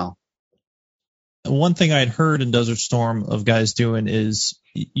do now. One thing I'd heard in Desert Storm of guys doing is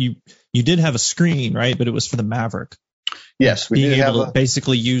you did have a screen, right? But it was for the Maverick. Yes, we did have to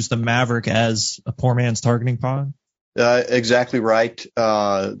basically use the Maverick as a poor man's targeting pod. Exactly right.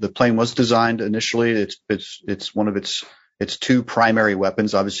 The plane was designed initially. It's one of its two primary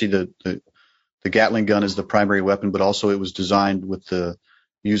weapons. Obviously, the Gatling gun is the primary weapon, but also it was designed with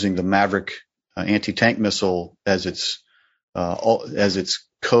using the Maverick anti-tank missile as its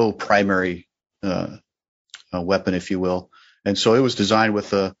co-primary weapon, if you will. And so it was designed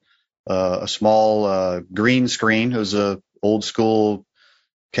with a small green screen. It was a old school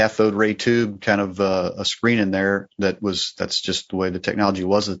cathode ray tube kind of a screen in there that's just the way the technology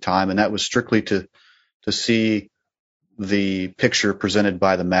was at the time, and that was strictly to see the picture presented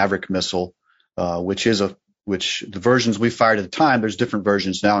by the Maverick missile, which the versions we fired at the time, there's different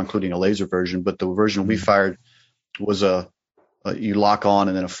versions now, including a laser version, but the version we fired was you lock on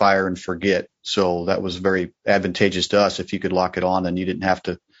and then a fire and forget. So that was very advantageous to us. If you could lock it on, then you didn't have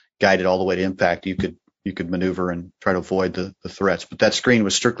to guide it all the way to impact. You could maneuver and try to avoid the threats. But that screen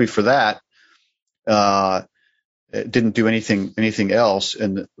was strictly for that. It didn't do anything else.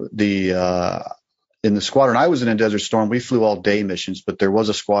 And in the squadron I was in Desert Storm, we flew all day missions, but there was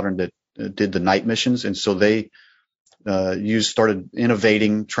a squadron that did the night missions, and so they started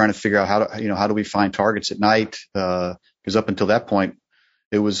innovating, trying to figure out how do we find targets at night? Because up until that point,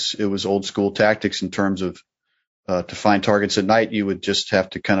 it was old school tactics in terms of to find targets at night. You would just have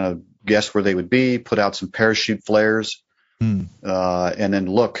to kind of guess where they would be, put out some parachute flares, and then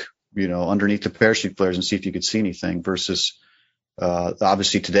look underneath the parachute flares and see if you could see anything versus,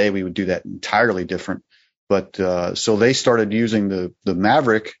 obviously today we would do that entirely different. But, so they started using the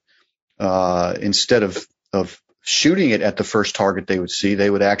Maverick, instead of shooting it at the first target they would see, they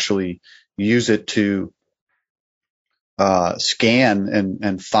would actually use it to, scan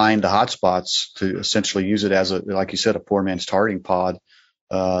and find the hot spots, to essentially use it as like you said, a poor man's targeting pod,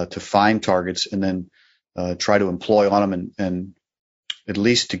 to find targets and then, try to employ on them and at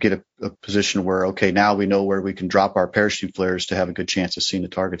least to get a position where, okay, now we know where we can drop our parachute flares to have a good chance of seeing the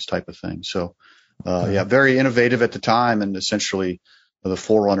targets type of thing. So, very innovative at the time, and essentially the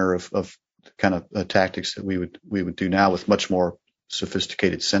forerunner of kind of tactics that we would do now with much more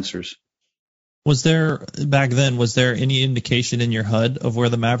sophisticated sensors. Was there any indication in your HUD of where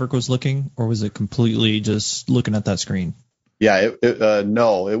the Maverick was looking, or was it completely just looking at that screen? Yeah,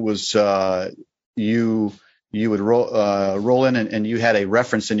 no, it was, you would roll in and you had a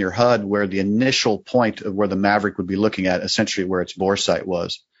reference in your HUD where the initial point of where the Maverick would be looking at, essentially where its bore sight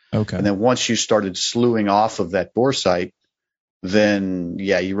was. Okay. And then once you started slewing off of that bore sight, then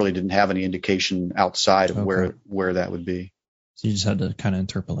you really didn't have any indication outside of where that would be. So you just had to kind of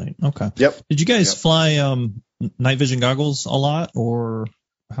interpolate. Okay. Yep. Did you guys fly night vision goggles a lot, or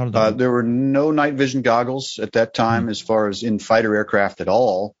how did that? There were no night vision goggles at that time as far as in fighter aircraft at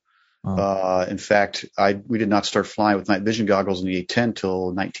all. In fact, we did not start flying with night vision goggles in the A-10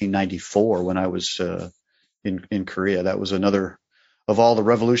 till 1994 when I was in Korea. That was another of all the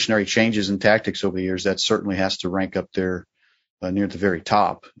revolutionary changes in tactics over the years. That certainly has to rank up there near the very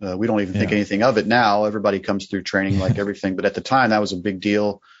top. We don't even think anything of it now. Everybody comes through training like everything, but at the time that was a big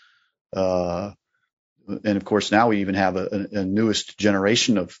deal. And of course, now we even have a newest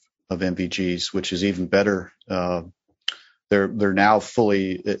generation of NVGs, which is even better. They're now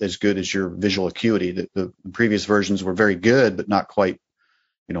fully as good as your visual acuity. The previous versions were very good, but not quite,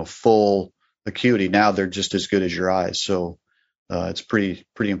 full acuity. Now they're just as good as your eyes. So it's pretty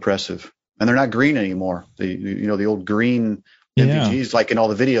impressive. And they're not green anymore. The old green NVGs, like in all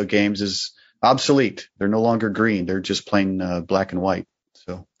the video games, is obsolete. They're no longer green. They're just plain black and white.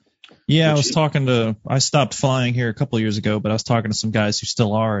 So. Yeah, I stopped flying here a couple of years ago, but I was talking to some guys who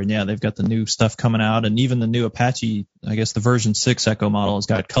still are, and they've got the new stuff coming out, and even the new Apache, I guess the version 6 Echo model has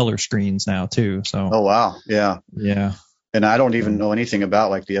got color screens now too. So. Oh wow, yeah. Yeah. And I don't even know anything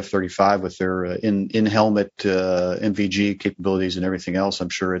about like the F-35 with their in helmet NVG capabilities and everything else. I'm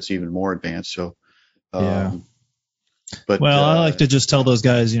sure it's even more advanced. So. But I like to just tell those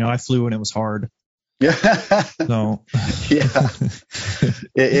guys, I flew when it was hard. Yeah. So. Yeah.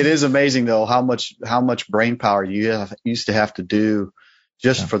 It is amazing though how much brain power you used to have to do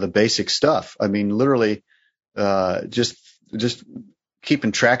just for the basic stuff. I mean, literally, just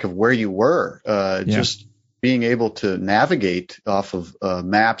keeping track of where you were, just being able to navigate off of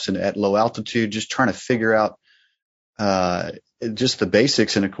maps and at low altitude, just trying to figure out just the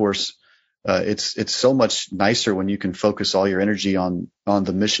basics. And of course, it's so much nicer when you can focus all your energy on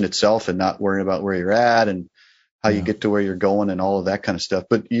the mission itself and not worrying about where you're at and how you get to where you're going and all of that kind of stuff.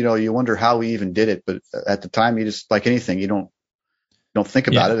 But, you wonder how we even did it. But at the time, you just, like anything, you don't think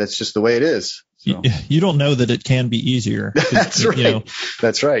about it. It's just the way it is. So. You don't know that it can be easier. That's right.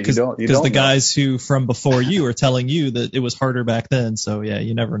 That's right. Because the guys who from before you are telling you that it was harder back then. So,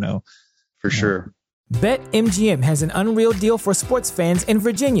 you never know. For sure. BetMGM has an unreal deal for sports fans in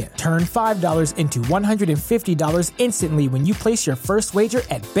Virginia. Turn $5 into $150 instantly when you place your first wager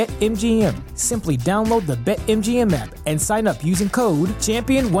at BetMGM. Simply download the BetMGM app and sign up using code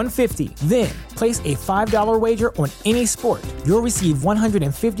Champion150. Then, place a $5 wager on any sport. You'll receive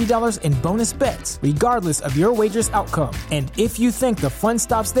 $150 in bonus bets, regardless of your wager's outcome. And if you think the fun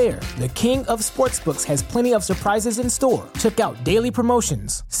stops there, the king of sportsbooks has plenty of surprises in store. Check out daily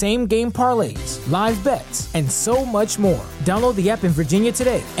promotions, same-game parlays, live bets, and so much more. Download the app in Virginia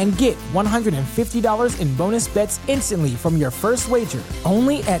today and get $150 in bonus bets instantly from your first wager.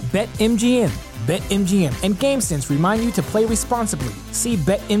 Only at BetMGM. BetMGM and GameSense remind you to play responsibly. See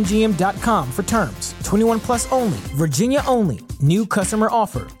BetMGM.com for terms. 21 plus only. Virginia only. New customer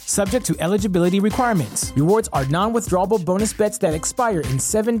offer. Subject to eligibility requirements. Rewards are non-withdrawable bonus bets that expire in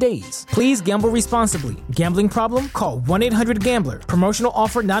 7 days. Please gamble responsibly. Gambling problem? Call 1-800-GAMBLER. Promotional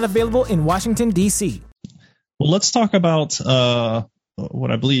offer not available in Washington, D.C. Well, let's talk about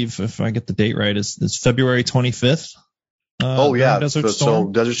what I believe, if I get the date right, is February 25th. Desert Storm. So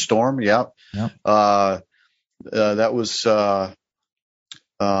Desert Storm, yeah. That was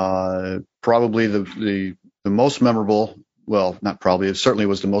probably the most memorable. Well, not probably. It certainly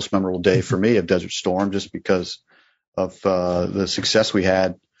was the most memorable day for me of Desert Storm, just because of the success we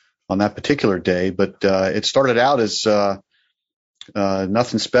had on that particular day. But it started out as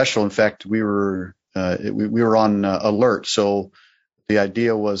Nothing special. In fact, we were on alert. So the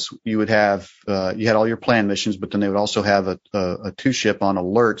idea was you would have you had all your planned missions, but then they would also have a two-ship on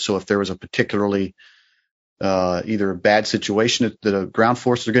alert. So if there was a particularly either a bad situation that a ground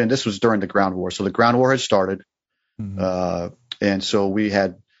force are getting, this was during the ground war. So the ground war had started, and so we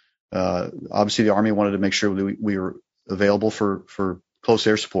had obviously the Army wanted to make sure that we were available for close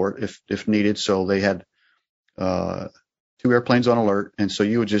air support if needed. So they had 2 airplanes on alert, and so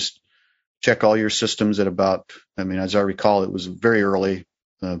you would just check all your systems at about, I mean, as I recall, it was very early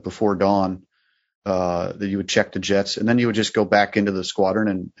before dawn that you would check the jets, and then you would just go back into the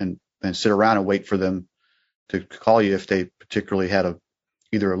squadron and sit around and wait for them to call you if they particularly had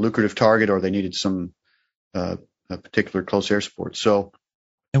either a lucrative target or they needed some a particular close air support. So.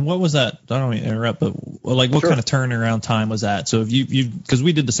 And what was that? I don't mean to interrupt, but like what kind of turnaround time was that? So if you because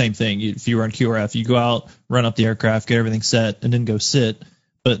we did the same thing. If you were on QRF, you go out, run up the aircraft, get everything set, and then go sit.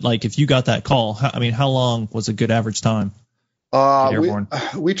 But like if you got that call, how long was a good average time? Airborne?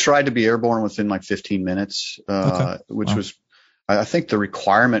 We tried to be airborne within like 15 minutes, which was, I think the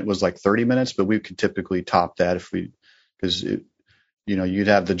requirement was like 30 minutes, but we could typically top that because you'd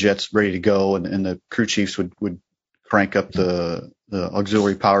have the jets ready to go and the crew chiefs would crank up the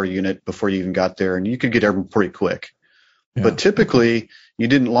auxiliary power unit before you even got there, and you could get airborne pretty quick. Yeah. But typically you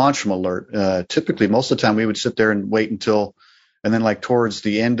didn't launch from alert. Typically most of the time we would sit there and wait and then like towards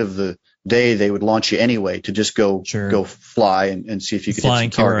the end of the day, they would launch you anyway to just go fly and see if you could hit some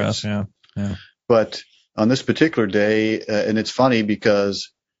targets. Yeah. But on this particular day, and it's funny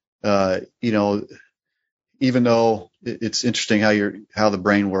because, even though it's interesting how the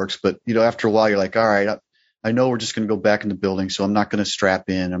brain works, but after a while you're like, all right, I know we're just going to go back in the building, so I'm not going to strap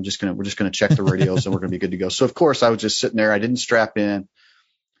in. we're just going to check the radios and we're going to be good to go. So of course I was just sitting there. I didn't strap in,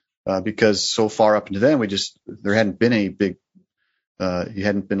 because so far up until then, there hadn't been any big, you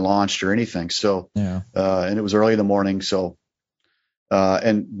hadn't been launched or anything. So, and it was early in the morning. So,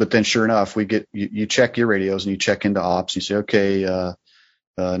 but then sure enough, you check your radios and you check into ops and you say, okay,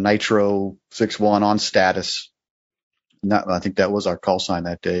 Nitro 6-1 on status. I think that was our call sign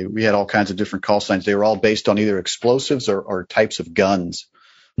that day. We had all kinds of different call signs. They were all based on either explosives or types of guns,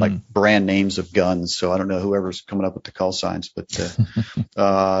 like brand names of guns. So I don't know whoever's coming up with the call signs, but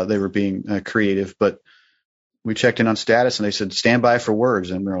they were being creative. But we checked in on status and they said, stand by for words.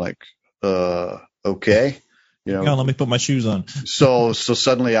 And we were like, okay. Let me put my shoes on. So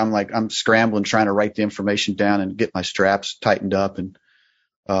suddenly I'm scrambling, trying to write the information down and get my straps tightened up and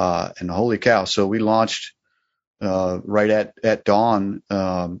holy cow. So we launched right at dawn,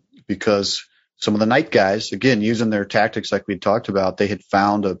 because some of the night guys, again, using their tactics like we talked about, they had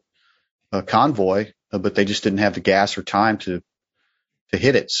found a convoy, but they just didn't have the gas or time to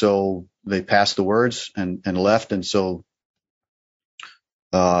hit it. So they passed the words and left. And so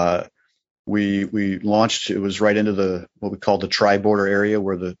we launched. It was right into what we call the tri-border area,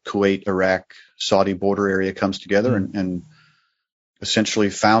 where the Kuwait, Iraq, Saudi border area comes together, and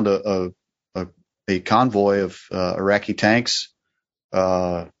essentially found a convoy of Iraqi tanks.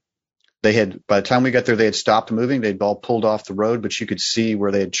 They had, by the time we got there, they had stopped moving. They'd all pulled off the road, but you could see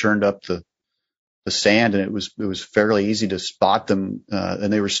where they had churned up the sand, and it was fairly easy to spot them.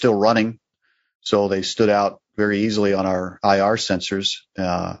 And they were still running, so they stood out very easily on our IR sensors.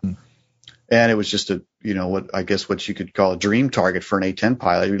 And it was just what you could call a dream target for an A-10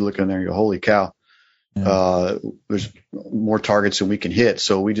 pilot. You look in there and you go, holy cow. There's more targets than we can hit.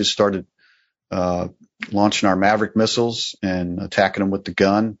 So we just started launching our Maverick missiles and attacking them with the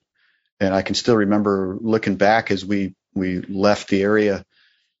gun. And I can still remember looking back as we left the area,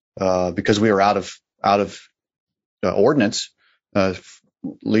 because we were out of ordnance,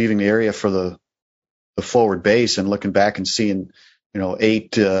 leaving the area for the forward base, and looking back and seeing,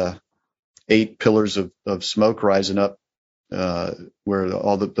 8 pillars of smoke rising up, where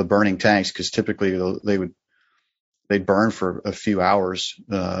all the burning tanks, because typically they'd burn for a few hours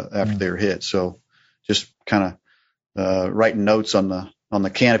after they were hit. So just kind of writing notes on the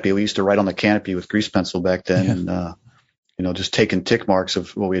canopy. We used to write on the canopy with grease pencil back then, and just taking tick marks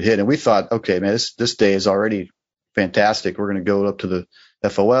of what we had hit. And we thought, okay, man, this day is already fantastic. We're going to go up to the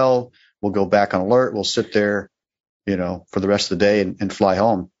FOL. We'll go back on alert. We'll sit there, for the rest of the day and fly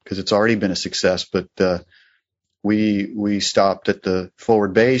home, because it's already been a success. But we stopped at the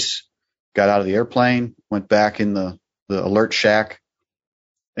forward base, got out of the airplane, went back in the alert shack,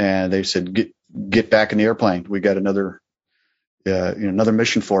 and they said, get back in the airplane. We got another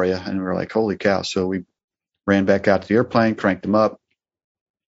mission for you. And we were like, holy cow. So we ran back out to the airplane, cranked them up,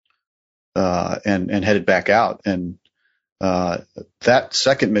 and headed back out. And that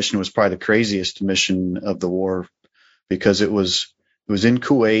second mission was probably the craziest mission of the war, because it was in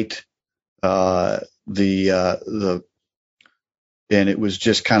Kuwait, and it was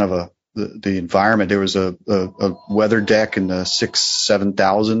just kind of the environment. There was a weather deck in the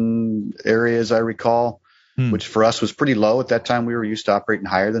 7,000 area, as I recall, which for us was pretty low at that time. We were used to operating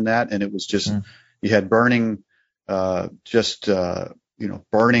higher than that, and it was just you had burning,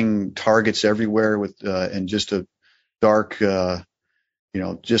 burning targets everywhere and just a dark,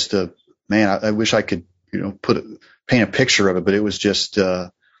 just a man. I wish I could paint a picture of it, but it was just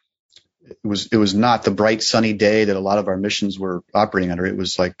it was not the bright sunny day that a lot of our missions were operating under. It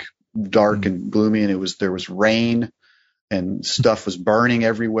was like dark and gloomy, and there was rain and stuff was burning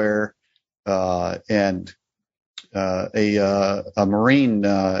everywhere. And a Marine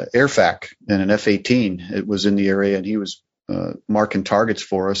airfac and an F-18, it was in the area, and he was marking targets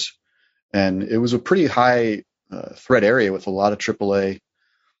for us. And it was a pretty high threat area with a lot of AAA.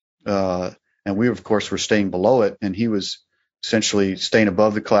 And we, of course, were staying below it, and he was essentially staying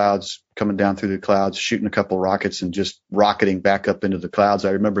above the clouds, coming down through the clouds, shooting a couple rockets and just rocketing back up into the clouds.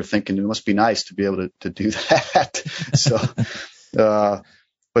 I remember thinking it must be nice to be able to do that. So,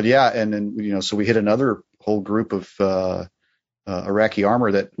 but yeah, and then, so we hit another whole group of Iraqi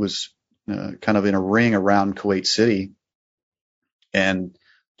armor that was kind of in a ring around Kuwait City, and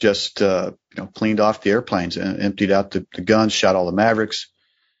just cleaned off the airplanes and emptied out the guns, shot all the Mavericks,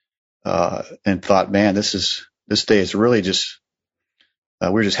 and thought, man, this day is really just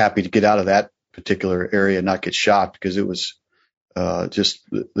we're just happy to get out of that particular area and not get shot, because it was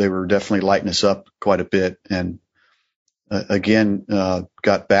they were definitely lighting us up quite a bit. And again,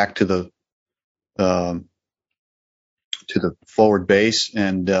 got back to the forward base,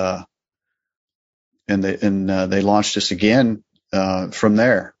 and they launched us again from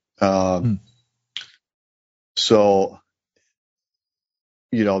there. So,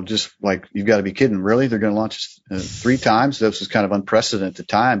 just like, you've got to be kidding. Really? They're going to launch us 3 times? This was kind of unprecedented at the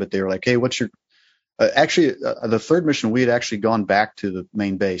time, but they were like, hey, what's your, actually, the third mission, we had actually gone back to the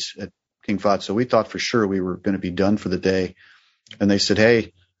main base at King Fahd. So we thought for sure we were going to be done for the day. And they said,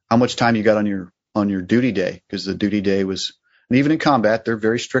 hey, how much time you got on your duty day? Because the duty day was, and even in combat, they're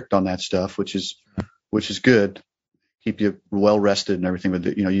very strict on that stuff, which is good. Keep you well rested and everything.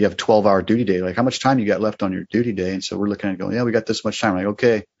 But you have a 12-hour duty day. Like, how much time you got left on your duty day? And so we're looking at it going, yeah, we got this much time. I'm like,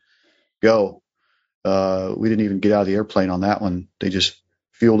 okay, go. We didn't even get out of the airplane on that one. They just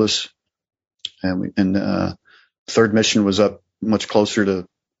fueled us, and third mission was up much closer to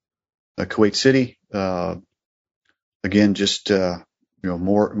Kuwait City. Again, just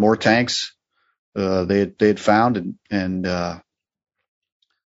more tanks they had found, and I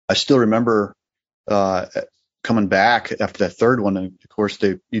still remember coming back after that third one. And of course,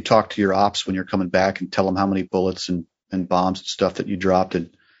 you talk to your ops when you're coming back and tell them how many bullets and bombs and stuff that you dropped,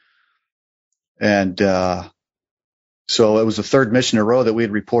 and so it was the third mission in a row that we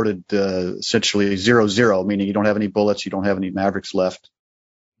had reported essentially 0-0, meaning you don't have any bullets, you don't have any Mavericks left.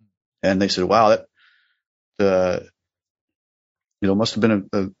 And they said, wow, that must have been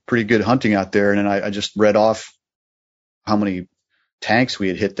a pretty good hunting out there. And then I just read off how many tanks we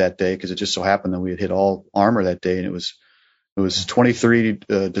had hit that day, because it just so happened that we had hit all armor that day, and it was 23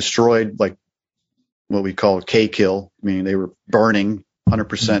 destroyed, like what we call K-kill, meaning they were burning,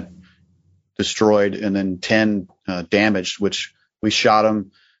 100% destroyed, and then 10 damaged, which we shot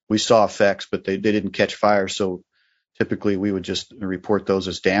them, we saw effects, but they didn't catch fire. So typically we would just report those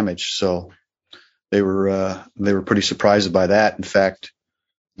as damaged. So they were pretty surprised by that. In fact,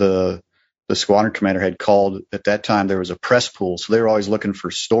 the squadron commander had called at that time. There was a press pool, so they were always looking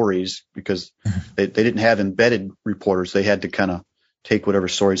for stories, because they didn't have embedded reporters. They had to kind of take whatever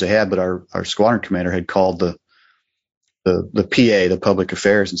stories they had. But our squadron commander had called the PA, the public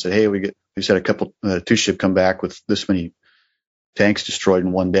affairs, and said, hey, we just had a 2 ship come back with this many tanks destroyed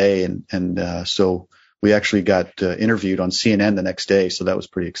in one day, and so we actually got interviewed on CNN the next day. So that was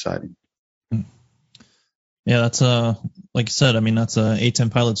pretty exciting. Yeah, that's like you said, I mean, that's a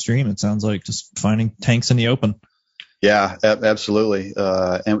A-10 pilot's dream. It sounds like, just finding tanks in the open. Yeah, absolutely.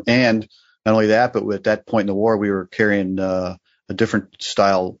 And not only that, but at that point in the war, we were carrying a different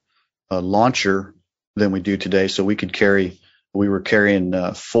style launcher than we do today. So we were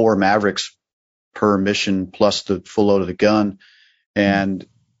carrying 4 Mavericks per mission, plus the full load of the gun. And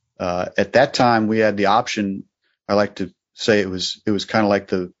at that time, we had the option. I like to say it was kind of like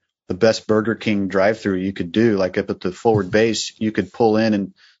the best Burger King drive-through you could do. Like, up at the forward base, you could pull in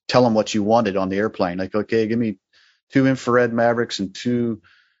and tell them what you wanted on the airplane. Like, okay, give me 2 infrared Mavericks and 2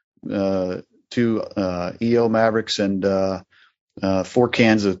 EO Mavericks and 4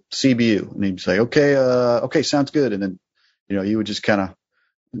 cans of CBU. And he'd say, okay, sounds good. And then, you would just kind of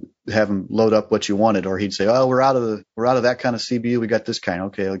have him load up what you wanted, or he'd say, "Oh, we're out of that kind of CBU. We got this kind.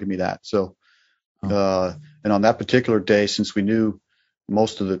 Okay, give me that." So, and on that particular day, since we knew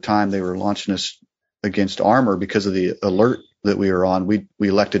most of the time they were launching us against armor because of the alert that we were on, we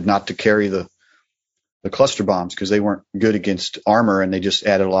elected not to carry the cluster bombs because they weren't good against armor, and they just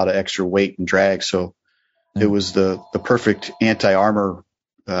added a lot of extra weight and drag. So it was the perfect anti-armor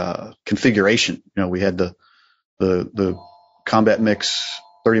configuration. We had the combat mix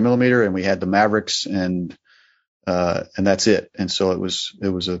 30 millimeter, and we had the Mavericks, and that's it. And so it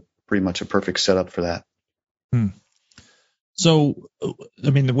was a pretty much a perfect setup for that. So, I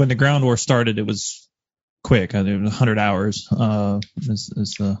mean, when the ground war started, it was quick. I mean, 100 hours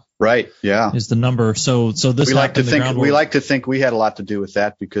is the right. Yeah, is the number. So this we like to think we had a lot to do with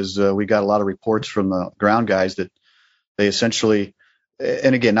that because we got a lot of reports from the ground guys that they essentially,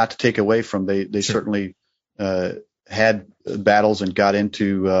 and again, not to take away from they sure. certainly had battles and got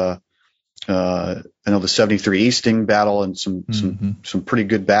into I know the 73 Easting battle and some pretty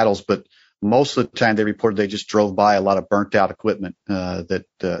good battles, but most of the time they reported they just drove by a lot of burnt out equipment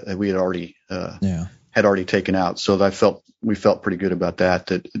that we had already taken out. So we felt pretty good about that.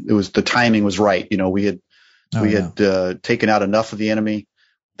 That it was the timing was right. We had taken out enough of the enemy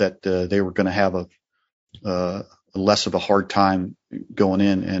that they were going to have a less of a hard time going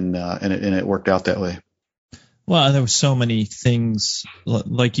in, and it worked out that way. Well, there were so many things,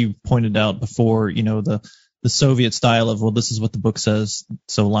 like you pointed out before, the Soviet style of, well, this is what the book says,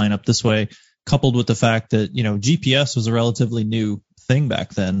 so line up this way, coupled with the fact that, GPS was a relatively new thing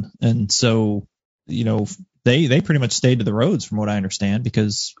back then. And so, they pretty much stayed to the roads from what I understand,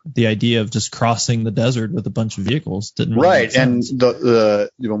 because the idea of just crossing the desert with a bunch of vehicles didn't really make sense. And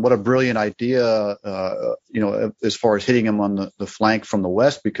what a brilliant idea, as far as hitting them on the flank from the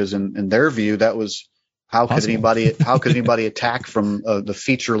west, because in their view, that was, How could anybody attack from the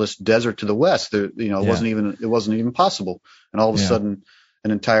featureless desert to the west? It wasn't even possible. And all of a sudden,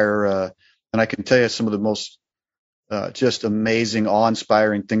 an entire and I can tell you some of the most just amazing,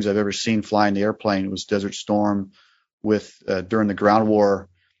 awe-inspiring things I've ever seen flying the airplane was Desert Storm during the ground war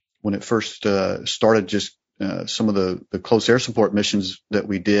when it first started. Just some of the close air support missions that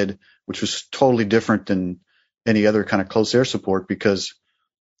we did, which was totally different than any other kind of close air support because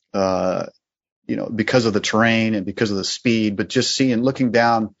of the terrain and because of the speed, but just looking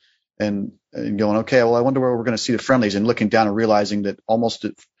down and going, okay, well, I wonder where we're going to see the friendlies, and looking down and realizing that almost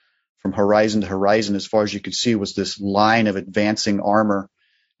from horizon to horizon, as far as you could see, was this line of advancing armor,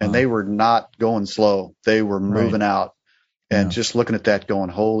 and they were not going slow. They were moving out, and just looking at that going,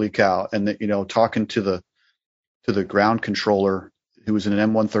 holy cow. And talking to the ground controller who was in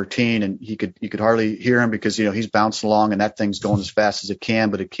an M113, and you could hardly hear him because, he's bouncing along and that thing's going as fast as it can,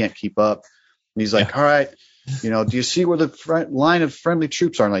 but it can't keep up. And he's like, all right, do you see where the front line of friendly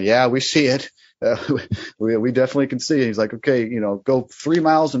troops are? I'm like, yeah, we see it. We definitely can see it. He's like, okay, go 3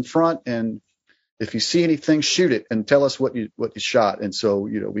 miles in front, and if you see anything, shoot it and tell us what you shot. And so,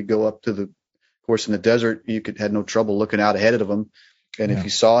 we go up to of course, in the desert, you had no trouble looking out ahead of them. And if you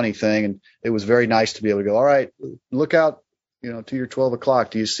saw anything, and it was very nice to be able to go, all right, look out, to your 12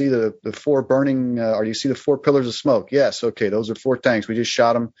 o'clock. Do you see the 4 burning, or do you see the 4 pillars of smoke? Yes. Okay. Those are 4 tanks. We just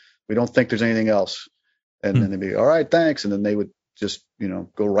shot them. We don't think there's anything else. And then they'd be, all right, thanks. And then they would just,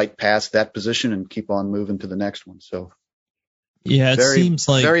 go right past that position and keep on moving to the next one. So yeah, it seems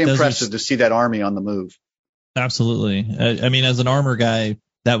like very impressive to see that army on the move. Absolutely. I mean, as an armor guy,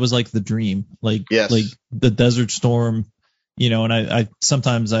 that was like the dream, like the Desert Storm, and I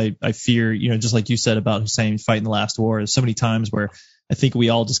sometimes I fear, just like you said about Hussein fighting the last war, there's so many times where I think we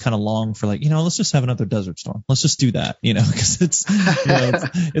all just kind of long for let's just have another Desert Storm. Let's just do that, because it's,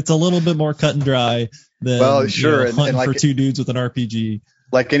 it's a little bit more cut and dry than hunting for 2 dudes with an RPG.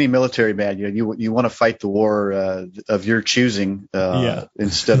 Like any military man, you want to fight the war of your choosing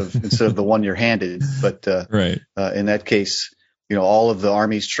instead of the one you're handed. But in that case, all of the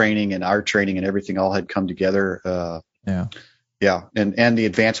Army's training and our training and everything all had come together. And the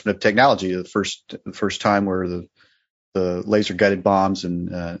advancement of technology, the first time where the laser guided bombs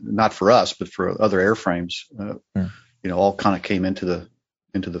and not for us, but for other airframes, all kind of came into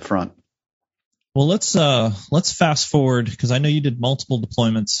the front. Well, let's fast forward, because I know you did multiple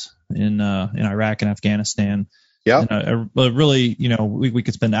deployments in Iraq and Afghanistan. Yeah. But really, we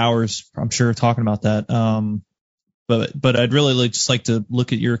could spend hours, I'm sure, talking about that. But I'd really just like to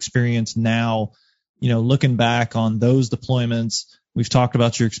look at your experience now. Looking back on those deployments, we've talked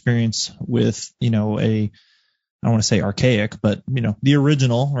about your experience with, I don't want to say archaic, but the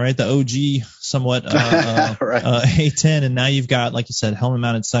original, right? The OG, somewhat A-10, and now you've got, like you said,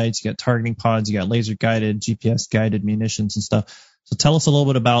 helmet-mounted sights, you got targeting pods, you got laser-guided, GPS-guided munitions and stuff. So tell us a little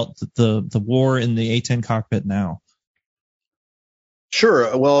bit about the war in the A-10 cockpit now.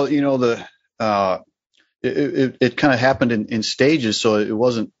 Sure. Well, it kind of happened in stages, so it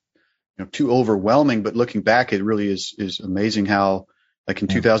wasn't too overwhelming. But looking back, it really is amazing how, like in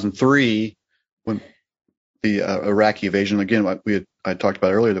 2003, when the Iraqi invasion, again, I talked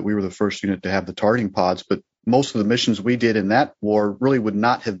about earlier that we were the first unit to have the targeting pods, but most of the missions we did in that war really would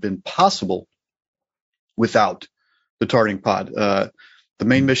not have been possible without the targeting pod. The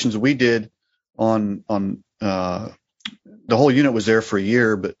main missions we did on the whole unit was there for a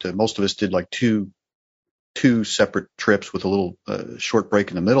year, but most of us did like two separate trips with a little short break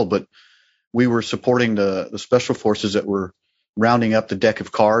in the middle. But we were supporting the special forces that were rounding up the deck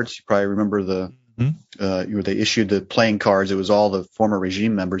of cards. You probably remember they issued the playing cards. It was all the former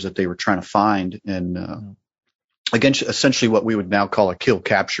regime members that they were trying to find, and again, essentially what we would now call a kill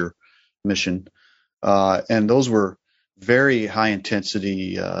capture mission. And those were very high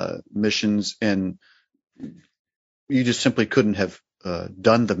intensity missions, and you just simply couldn't have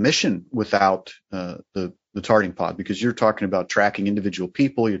done the mission without the targeting pod, because you're talking about tracking individual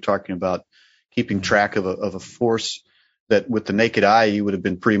people. You're talking about keeping track of a force that with the naked eye you would have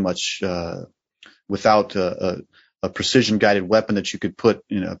been pretty much without a precision guided weapon that you could put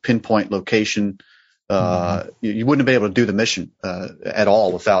in a pinpoint location. You wouldn't have been able to do the mission at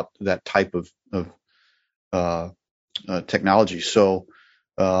all without that type of technology. So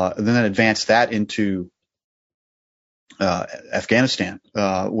and then advance that into Afghanistan,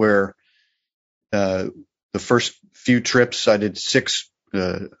 where the first few trips I did six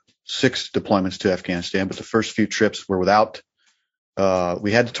deployments to Afghanistan, but the first few trips were without.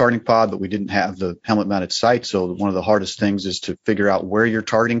 We had the targeting pod, but we didn't have the helmet-mounted sight. So one of the hardest things is to figure out where your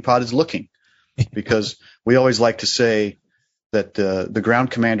targeting pod is looking, because we always like to say that the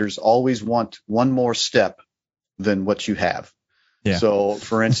ground commanders always want one more step than what you have. Yeah. So,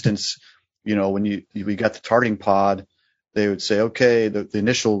 for instance, when we got the targeting pod, they would say, okay, the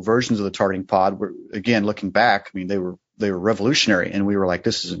initial versions of the targeting pod were, again, looking back, I mean, they were revolutionary, and we were like,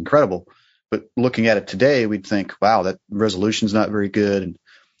 this is incredible. But looking at it today, we'd think, wow, that resolution's not very good. And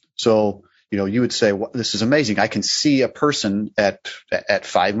so, you would say, well, this is amazing. I can see a person at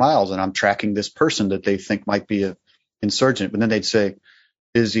 5 miles, and I'm tracking this person that they think might be an insurgent. But then they'd say,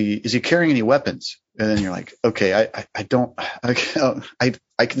 is he carrying any weapons? And then you're like, okay, I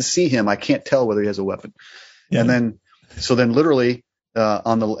can see him. I can't tell whether he has a weapon. Yeah. And then literally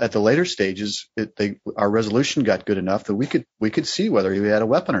at the later stages, our resolution got good enough that we could see whether he had a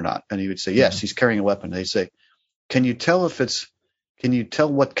weapon or not. And he would say, yes, he's carrying a weapon. And they say, can you tell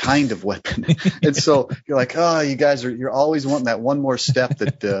what kind of weapon? And so you're like, oh, you guys you're always wanting that one more step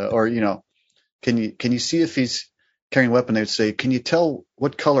that, or, can you see if he's carrying a weapon? They would say, can you tell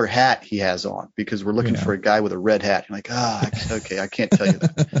what color hat he has on? Because we're looking for a guy with a red hat. You're like, okay, I can't tell you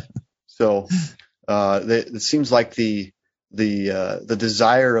that. So, it seems like the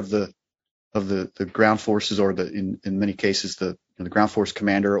desire of the ground forces, or in many cases the ground force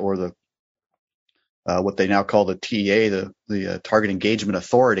commander, or the what they now call the TEA, the target engagement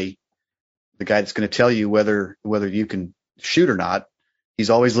authority, the guy that's going to tell you whether you can shoot or not. He's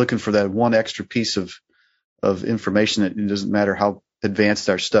always looking for that one extra piece of information. That it doesn't matter how advanced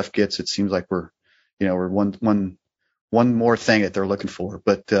our stuff gets. It seems like we're one more thing that they're looking for.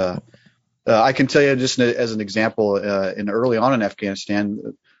 But I can tell you, just as an example, in early on in Afghanistan,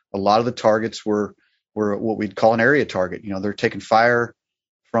 a lot of the targets were what we'd call an area target. They're taking fire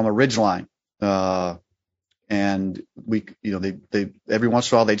from a ridge line, and they every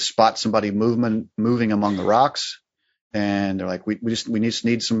once in a while they'd spot somebody moving among the rocks, and they're like, we just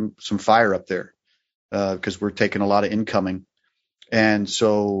need some fire up there because we're taking a lot of incoming, and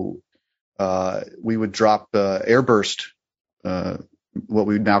so we would drop airburst. What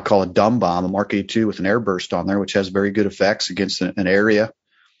we would now call a dumb bomb, a Mark 82 with an airburst on there, which has very good effects against an area.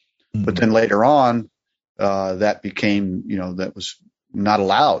 Mm-hmm. But then later on, that became, that was not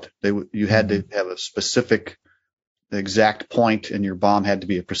allowed. You had to have a specific exact point, and your bomb had to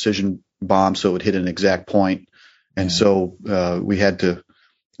be a precision bomb, so it would hit an exact point. And so we had to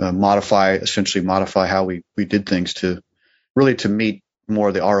essentially modify how we did things to meet more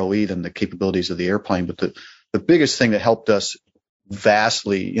of the ROE than the capabilities of the airplane. But the biggest thing that helped us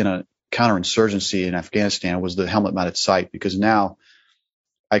vastly in a counterinsurgency in Afghanistan was the helmet-mounted sight, because now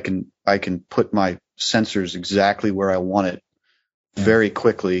I can put my sensors exactly where I want it very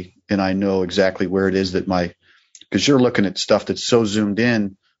quickly, and I know exactly where it is because you're looking at stuff that's so zoomed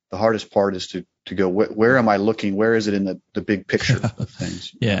in. The hardest part is to go, where am I looking? Where is it in the big picture of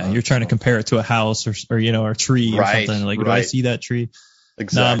things? You're trying to compare it to a house or a tree or something. Like, do I see that tree?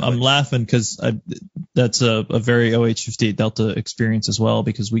 Exactly. No, I'm laughing because that's a very OH-58 Delta experience as well,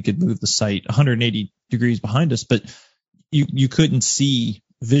 because we could move the sight 180 degrees behind us, but you couldn't see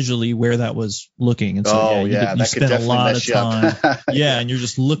visually where that was looking. And so you spent a lot of time. Yeah, and you're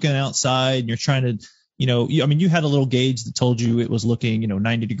just looking outside and you're trying to, you had a little gauge that told you it was looking,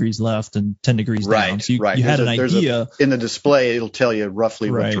 90 degrees left and 10 degrees down. So you had an idea. In the display, it'll tell you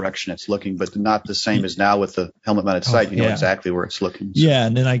roughly what direction it's looking, but not the same as now with the helmet-mounted sight. You know exactly where it's looking. So. Yeah,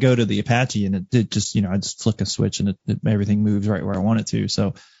 and then I go to the Apache and it just, I just flick a switch and everything moves right where I want it to.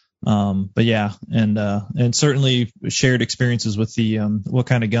 So, but yeah, and certainly shared experiences with the what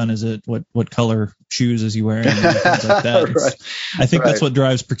kind of gun is it, what color shoes is he wearing, and things like that. I think that's what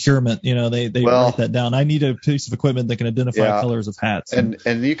drives procurement. They write that down. I need a piece of equipment that can identify colors of hats, and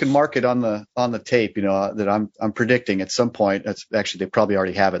you can mark it on the tape. That I'm predicting at some point. That's actually, they probably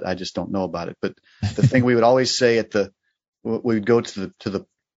already have it. I just don't know about it. But the thing we would always say we would go to the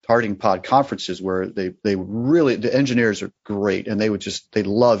targeting pod conferences where they really, the engineers are great, and they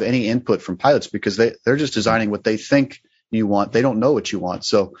love any input from pilots, because they're just designing what they think you want. They don't know what you want.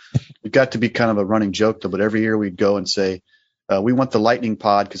 So it got to be kind of a running joke though, but every year we'd go and say, we want the lightning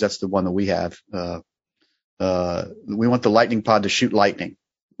pod, because that's the one that we have. We want the lightning pod to shoot lightning.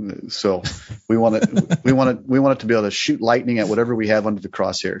 So we want it to be able to shoot lightning at whatever we have under the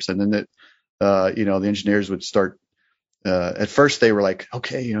crosshairs. And then the engineers would start, at first they were like,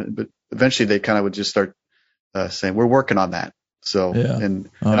 okay, but eventually they kind of would just start saying, we're working on that. So,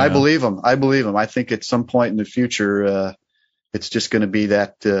 I believe them. I think at some point in the future, it's just going to be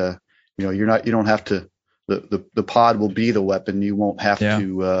that, you don't have to, the pod will be the weapon. You won't have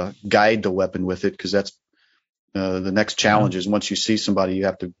to guide the weapon with it, because that's the next challenge is once you see somebody, you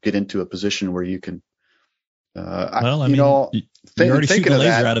have to get into a position where you can, you're already shooting a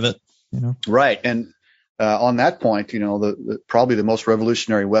laser out of it, Right. And, on that point, probably the most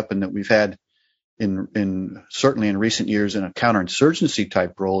revolutionary weapon that we've had certainly in recent years in a counterinsurgency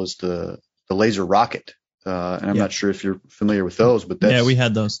type role is the laser rocket. And I'm not sure if you're familiar with those, but we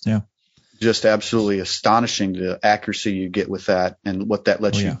had those. Yeah. Just absolutely astonishing, the accuracy you get with that and what that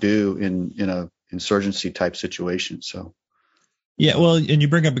lets you do in a insurgency type situation. So. Yeah, well, and you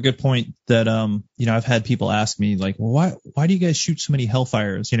bring up a good point that, I've had people ask me, like, well, why do you guys shoot so many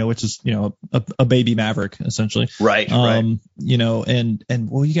Hellfires, which is, a baby Maverick, essentially. Right. And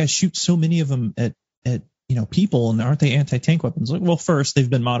well, you guys shoot so many of them at people, and aren't they anti-tank weapons? Like, well, first, they've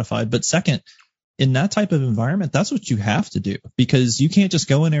been modified, but second, in that type of environment, that's what you have to do, because you can't just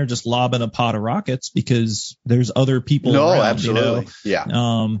go in there just lobbing a pot of rockets, because there's other people around. No, absolutely.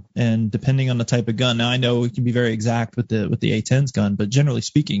 Yeah. And depending on the type of gun, now I know it can be very exact with the A10's gun, but generally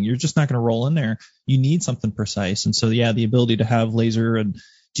speaking, you're just not going to roll in there. You need something precise. And so, the ability to have laser and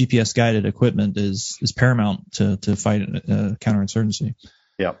GPS guided equipment is paramount to fight counterinsurgency.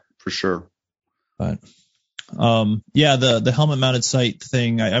 Yeah, for sure. But the helmet mounted sight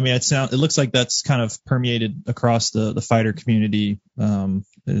thing. It looks like that's kind of permeated across the fighter community,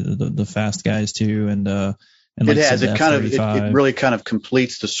 the fast guys too. And it has, it really kind of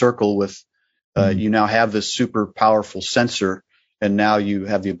completes the circle with, you now have this super powerful sensor, and now you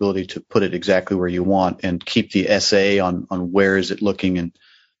have the ability to put it exactly where you want and keep the SA on where is it looking. And,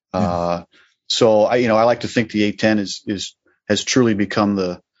 so I like to think the A10 has truly become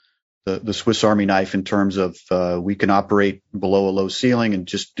the Swiss Army knife in terms of we can operate below a low ceiling and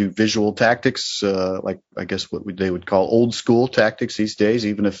just do visual tactics, like I guess what they would call old school tactics these days,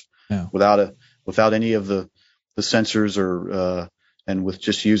 even if without any of the sensors or and with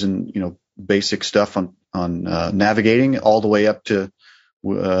just using basic stuff on navigating, all the way up to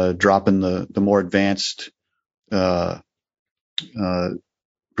dropping the more advanced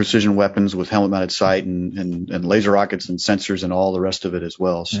precision weapons with helmet mounted sight and laser rockets and sensors and all the rest of it as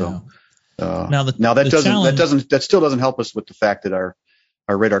well. So that still doesn't help us with the fact that our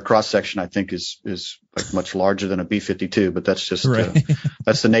radar cross section, I think, is like much larger than a B-52, but that's just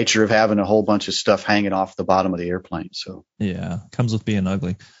that's the nature of having a whole bunch of stuff hanging off the bottom of the airplane. So comes with being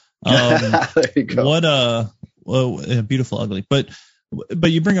ugly. There you go. Beautiful ugly, but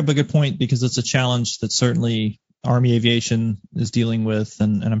you bring up a good point, because it's a challenge that certainly Army aviation is dealing with,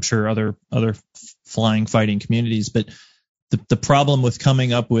 and I'm sure other flying fighting communities. But the problem with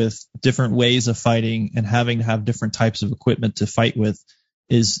coming up with different ways of fighting and having to have different types of equipment to fight with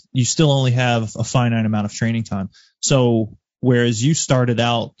is you still only have a finite amount of training time. So whereas you started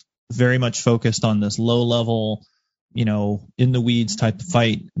out very much focused on this low level, in the weeds type of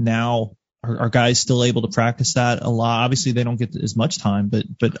fight, now are guys still able to practice that a lot? Obviously, they don't get as much time, but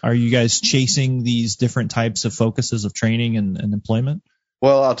are you guys chasing these different types of focuses of training and employment?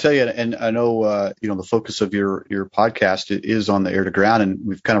 Well, I'll tell you, and I know, the focus of your podcast is on the air to ground, and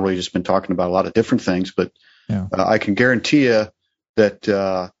we've kind of really just been talking about a lot of different things, but Yeah. I can guarantee you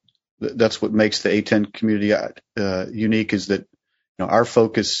that that's what makes the A10 community unique, is that our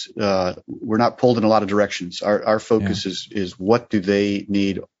focus, we're not pulled in a lot of directions. Our focus is what do they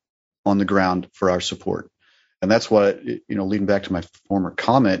need on the ground for our support, and that's what leading back to my former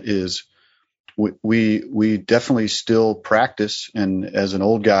comment is. We definitely still practice, and as an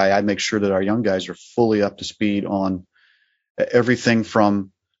old guy, I make sure that our young guys are fully up to speed on everything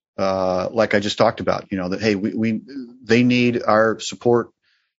from, like I just talked about, that, hey, they need our support.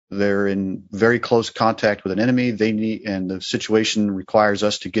 They're in very close contact with an enemy. And the situation requires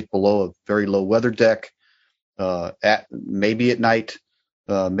us to get below a very low weather deck, maybe at night,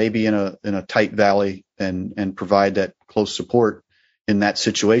 maybe in a tight valley, and provide that close support in that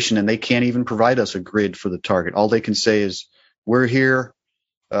situation. And they can't even provide us a grid for the target. All they can say is, we're here.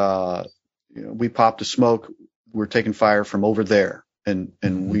 We popped a smoke. We're taking fire from over there. And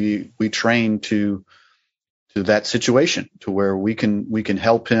we train to that situation, to where we can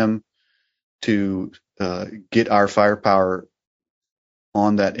help him to get our firepower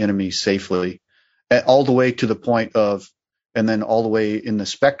on that enemy safely, all the way to the point of, and then all the way in the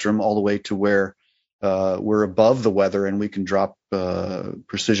spectrum, all the way to where we're above the weather and we can drop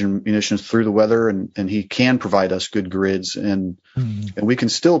precision munitions through the weather, and he can provide us good grids, and we can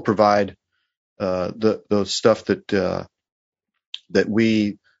still provide the stuff that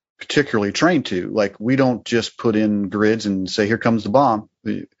we particularly train to. Like, we don't just put in grids and say, here comes the bomb.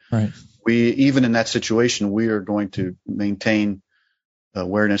 Right. We, even in that situation, we are going to maintain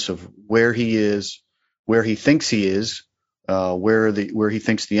awareness of where he is, where he thinks he is, where he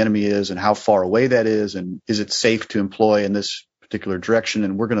thinks the enemy is, and how far away that is, and is it safe to employ in this particular direction.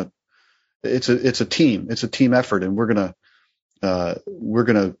 And it's a team effort, and we're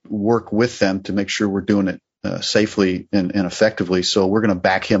gonna work with them to make sure we're doing it safely and effectively. So we're gonna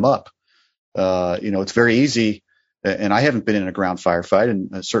back him up. It's very easy, and I haven't been in a ground firefight,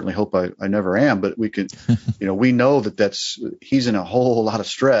 and I certainly hope I never am, but we could, we know he's in a whole lot of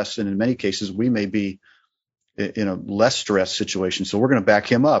stress, and in many cases we may be in a less stressed situation. So we're going to back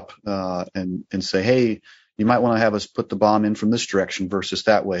him up and say, hey, you might want to have us put the bomb in from this direction versus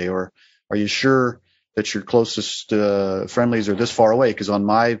that way. Or, are you sure that your closest friendlies are this far away? Because on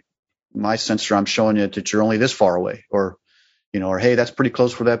my sensor, I'm showing you that you're only this far away. Or, or, hey, that's pretty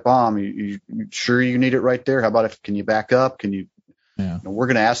close for that bomb. You sure you need it right there? How about can you back up? Can you? Yeah. We're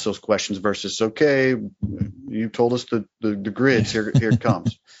going to ask those questions versus, okay, you told us the grids, here it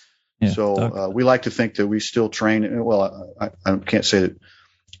comes. Yeah, so we like to think that we still train. Well, I can't say that,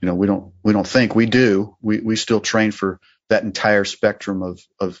 we don't think, we do. We still train for that entire spectrum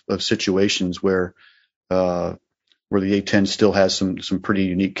of situations where the A10 still has some pretty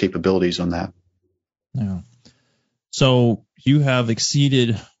unique capabilities on that. Yeah. So you have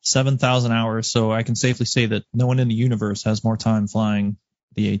exceeded 7,000 hours. So I can safely say that no one in the universe has more time flying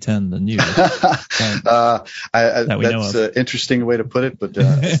the A10 than you. That's an interesting way to put it, but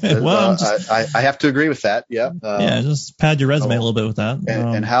I have to agree with that. Yeah. Just pad your resume a little bit with that.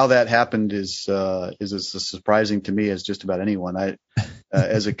 And how that happened is as surprising to me as just about anyone.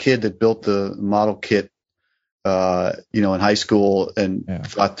 As a kid that built the model kit, in high school, and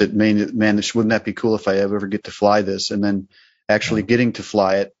thought that, man, wouldn't that be cool if I ever get to fly this? And then actually getting to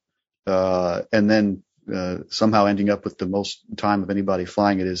fly it, and then somehow ending up with the most time of anybody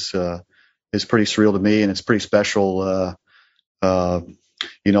flying it is pretty surreal to me, and it's pretty special. I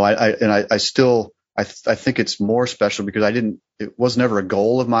think it's more special because it was never a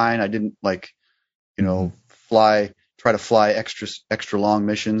goal of mine. I didn't try to fly extra long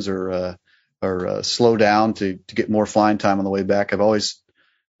missions or slow down to get more flying time on the way back. I've always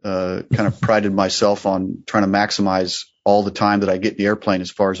kind of prided myself on trying to maximize all the time that I get in the airplane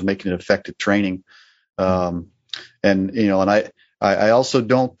as far as making it effective training. And I also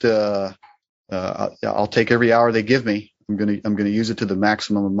don't, I'll take every hour they give me. I'm going to use it to the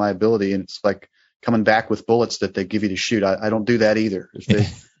maximum of my ability. And it's like coming back with bullets that they give you to shoot. I don't do that either.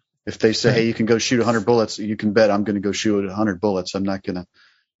 If they say, hey, you can go shoot 100 bullets, you can bet I'm going to go shoot 100 bullets. I'm not going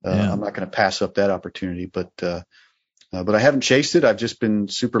to pass up that opportunity, but I haven't chased it. I've just been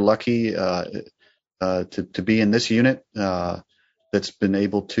super lucky, to be in this unit, that's been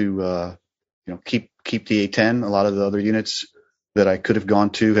able to, keep the A10. A lot of the other units that I could have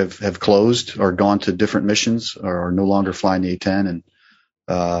gone to have closed or gone to different missions or are no longer flying the A10.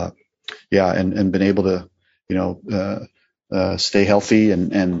 And been able to, stay healthy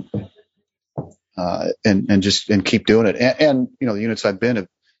and keep doing it. And the units I've been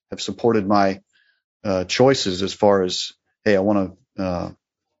have supported my choices as far as, hey, I want I'm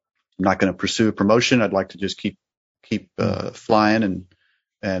not going to pursue a promotion. I'd like to just keep flying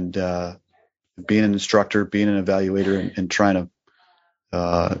and being an instructor, being an evaluator, and trying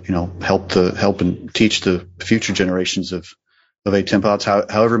to help and teach the future generations of A-10 pilots,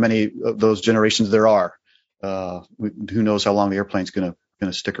 however many of those generations there are. Who knows how long the airplane's going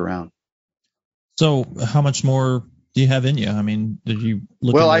to stick around. So how much more do you have in you? I mean, did you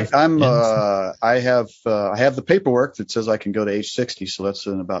look? Well, I have the paperwork that says I can go to age 60, so that's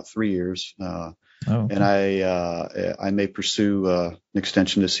in about 3 years. Okay. And I may pursue an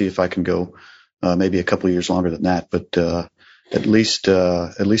extension to see if I can go maybe a couple of years longer than that. But at least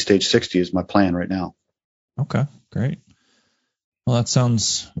age 60 is my plan right now. Okay, great. Well, that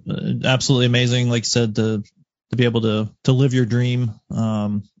sounds absolutely amazing. Like you said, to be able to live your dream.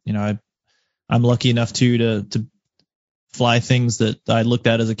 I'm lucky enough to fly things that I looked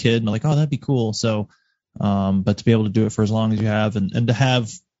at as a kid and like, oh, that'd be cool. So, but to be able to do it for as long as you have and to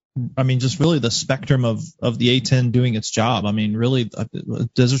have, I mean, just really the spectrum of the A-10 doing its job. I mean, really,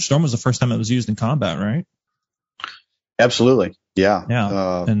 Desert Storm was the first time it was used in combat, right? Absolutely. Yeah.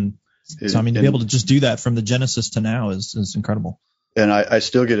 Yeah. And so, I mean, to be able to just do that from the Genesis to now is incredible. And I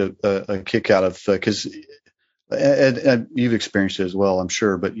still get a kick out of, because, and you've experienced it as well, I'm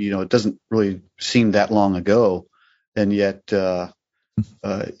sure, but it doesn't really seem that long ago. And yet, when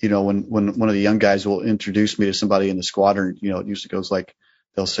one of the young guys will introduce me to somebody in the squadron, it usually goes like,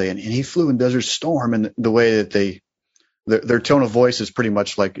 they'll say, and he flew in Desert Storm, and the way that their tone of voice is pretty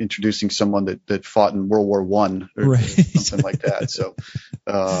much like introducing someone that fought in World War I or something like that. So,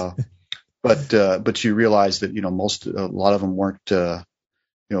 but you realize that a lot of them weren't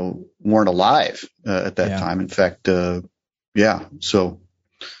alive at that time. In fact, yeah. So,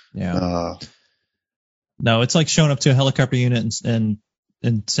 yeah. No, it's like showing up to a helicopter unit and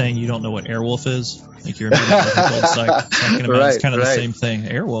saying you don't know what Airwolf is. Like you're immediately told second about it's kind of the same thing.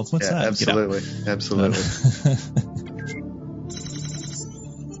 Airwolf, what's that? Absolutely, absolutely.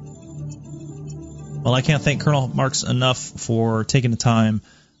 Well, I can't thank Colonel Marks enough for taking the time.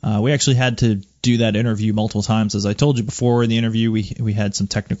 We actually had to do that interview multiple times. As I told you before in the interview, we had some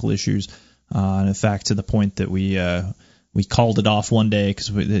technical issues, and in fact, to the point that we called it off one day because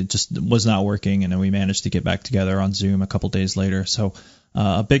it just was not working, and then we managed to get back together on Zoom a couple days later. So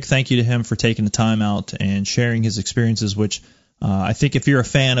a big thank you to him for taking the time out and sharing his experiences, which I think if you're a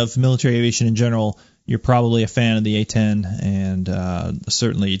fan of military aviation in general, you're probably a fan of the A-10 and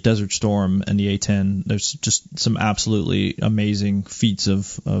certainly Desert Storm and the A-10. There's just some absolutely amazing feats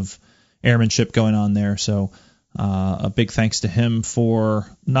of airmanship going on there. So a big thanks to him for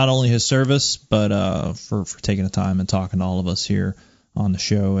not only his service, but for taking the time and talking to all of us here on the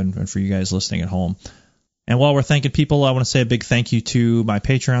show and for you guys listening at home. And while we're thanking people, I want to say a big thank you to my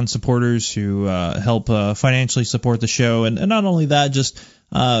Patreon supporters who help financially support the show. And not only that, just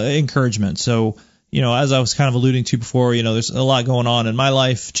encouragement. So, as I was kind of alluding to before, there's a lot going on in my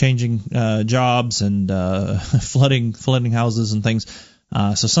life, changing jobs and flooding houses and things.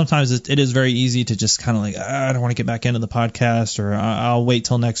 So sometimes it is very easy to just kind of like, I don't want to get back into the podcast, or I'll wait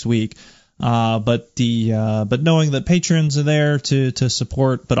till next week. But knowing that patrons are there to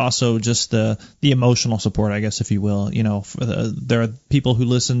support, but also just the emotional support, I guess, if you will. There are people who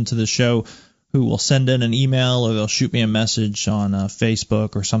listen to the show who will send in an email or they'll shoot me a message on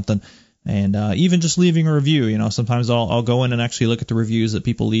Facebook or something. And even just leaving a review, sometimes I'll go in and actually look at the reviews that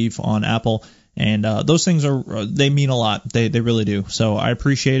people leave on Apple. And those things they mean a lot. They really do. So I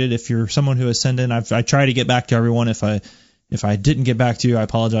appreciate it. If you're someone who has sent in, I try to get back to everyone. If I didn't get back to you, I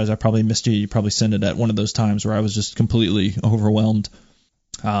apologize. I probably missed you. You probably sent it at one of those times where I was just completely overwhelmed.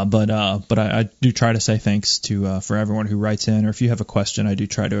 But I do try to say thanks for everyone who writes in, or if you have a question, I do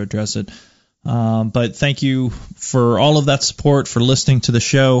try to address it. But thank you for all of that support, for listening to the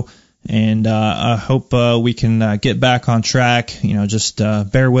show. And I hope we can get back on track. Just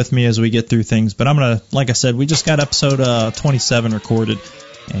bear with me as we get through things. But I'm going to, like I said, we just got episode 27 recorded,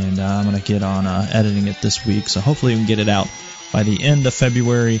 and I'm going to get on editing it this week. So hopefully we can get it out by the end of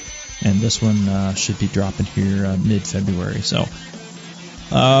February, and this one should be dropping here mid-February. So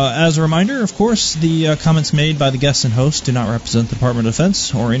as a reminder, of course, the comments made by the guests and hosts do not represent the Department of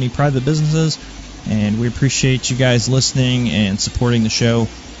Defense or any private businesses. And we appreciate you guys listening and supporting the show.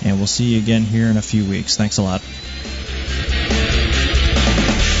 And we'll see you again here in a few weeks. Thanks a lot.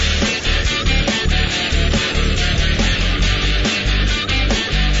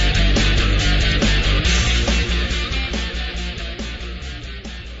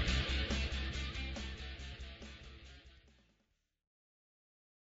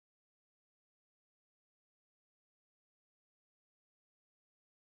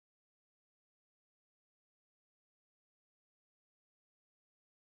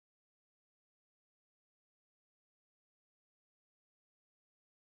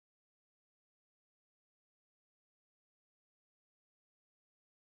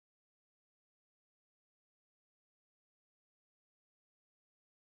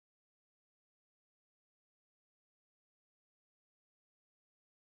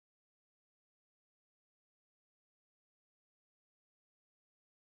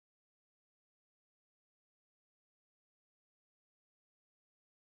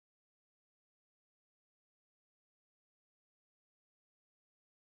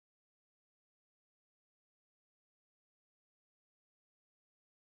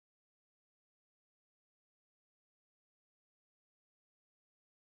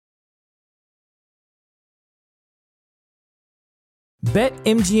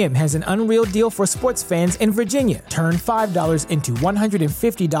 BetMGM has an unreal deal for sports fans in Virginia. Turn $5 into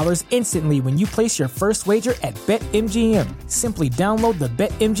 $150 instantly when you place your first wager at BetMGM. Simply download the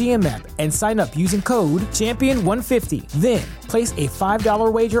BetMGM app and sign up using code Champion150. Then, place a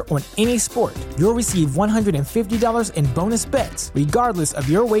 $5 wager on any sport. You'll receive $150 in bonus bets, regardless of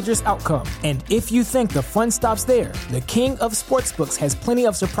your wager's outcome. And if you think the fun stops there, the king of sportsbooks has plenty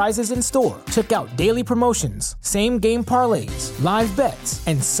of surprises in store. Check out daily promotions, same-game parlays, live bets,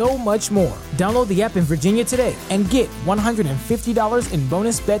 and so much more. Download the app in Virginia today and get $150 in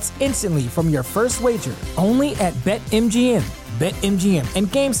bonus bets instantly from your first wager. Only at BetMGM. BetMGM and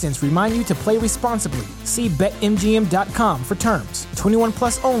GameSense remind you to play responsibly. See BetMGM.com for terms. 21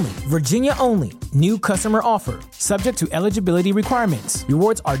 plus only. Virginia only. New customer offer. Subject to eligibility requirements.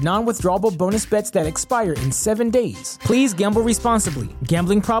 Rewards are non-withdrawable bonus bets that expire in 7 days. Please gamble responsibly.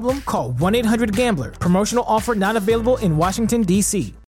 Gambling problem? Call 1-800-GAMBLER. Promotional offer not available in Washington, D.C.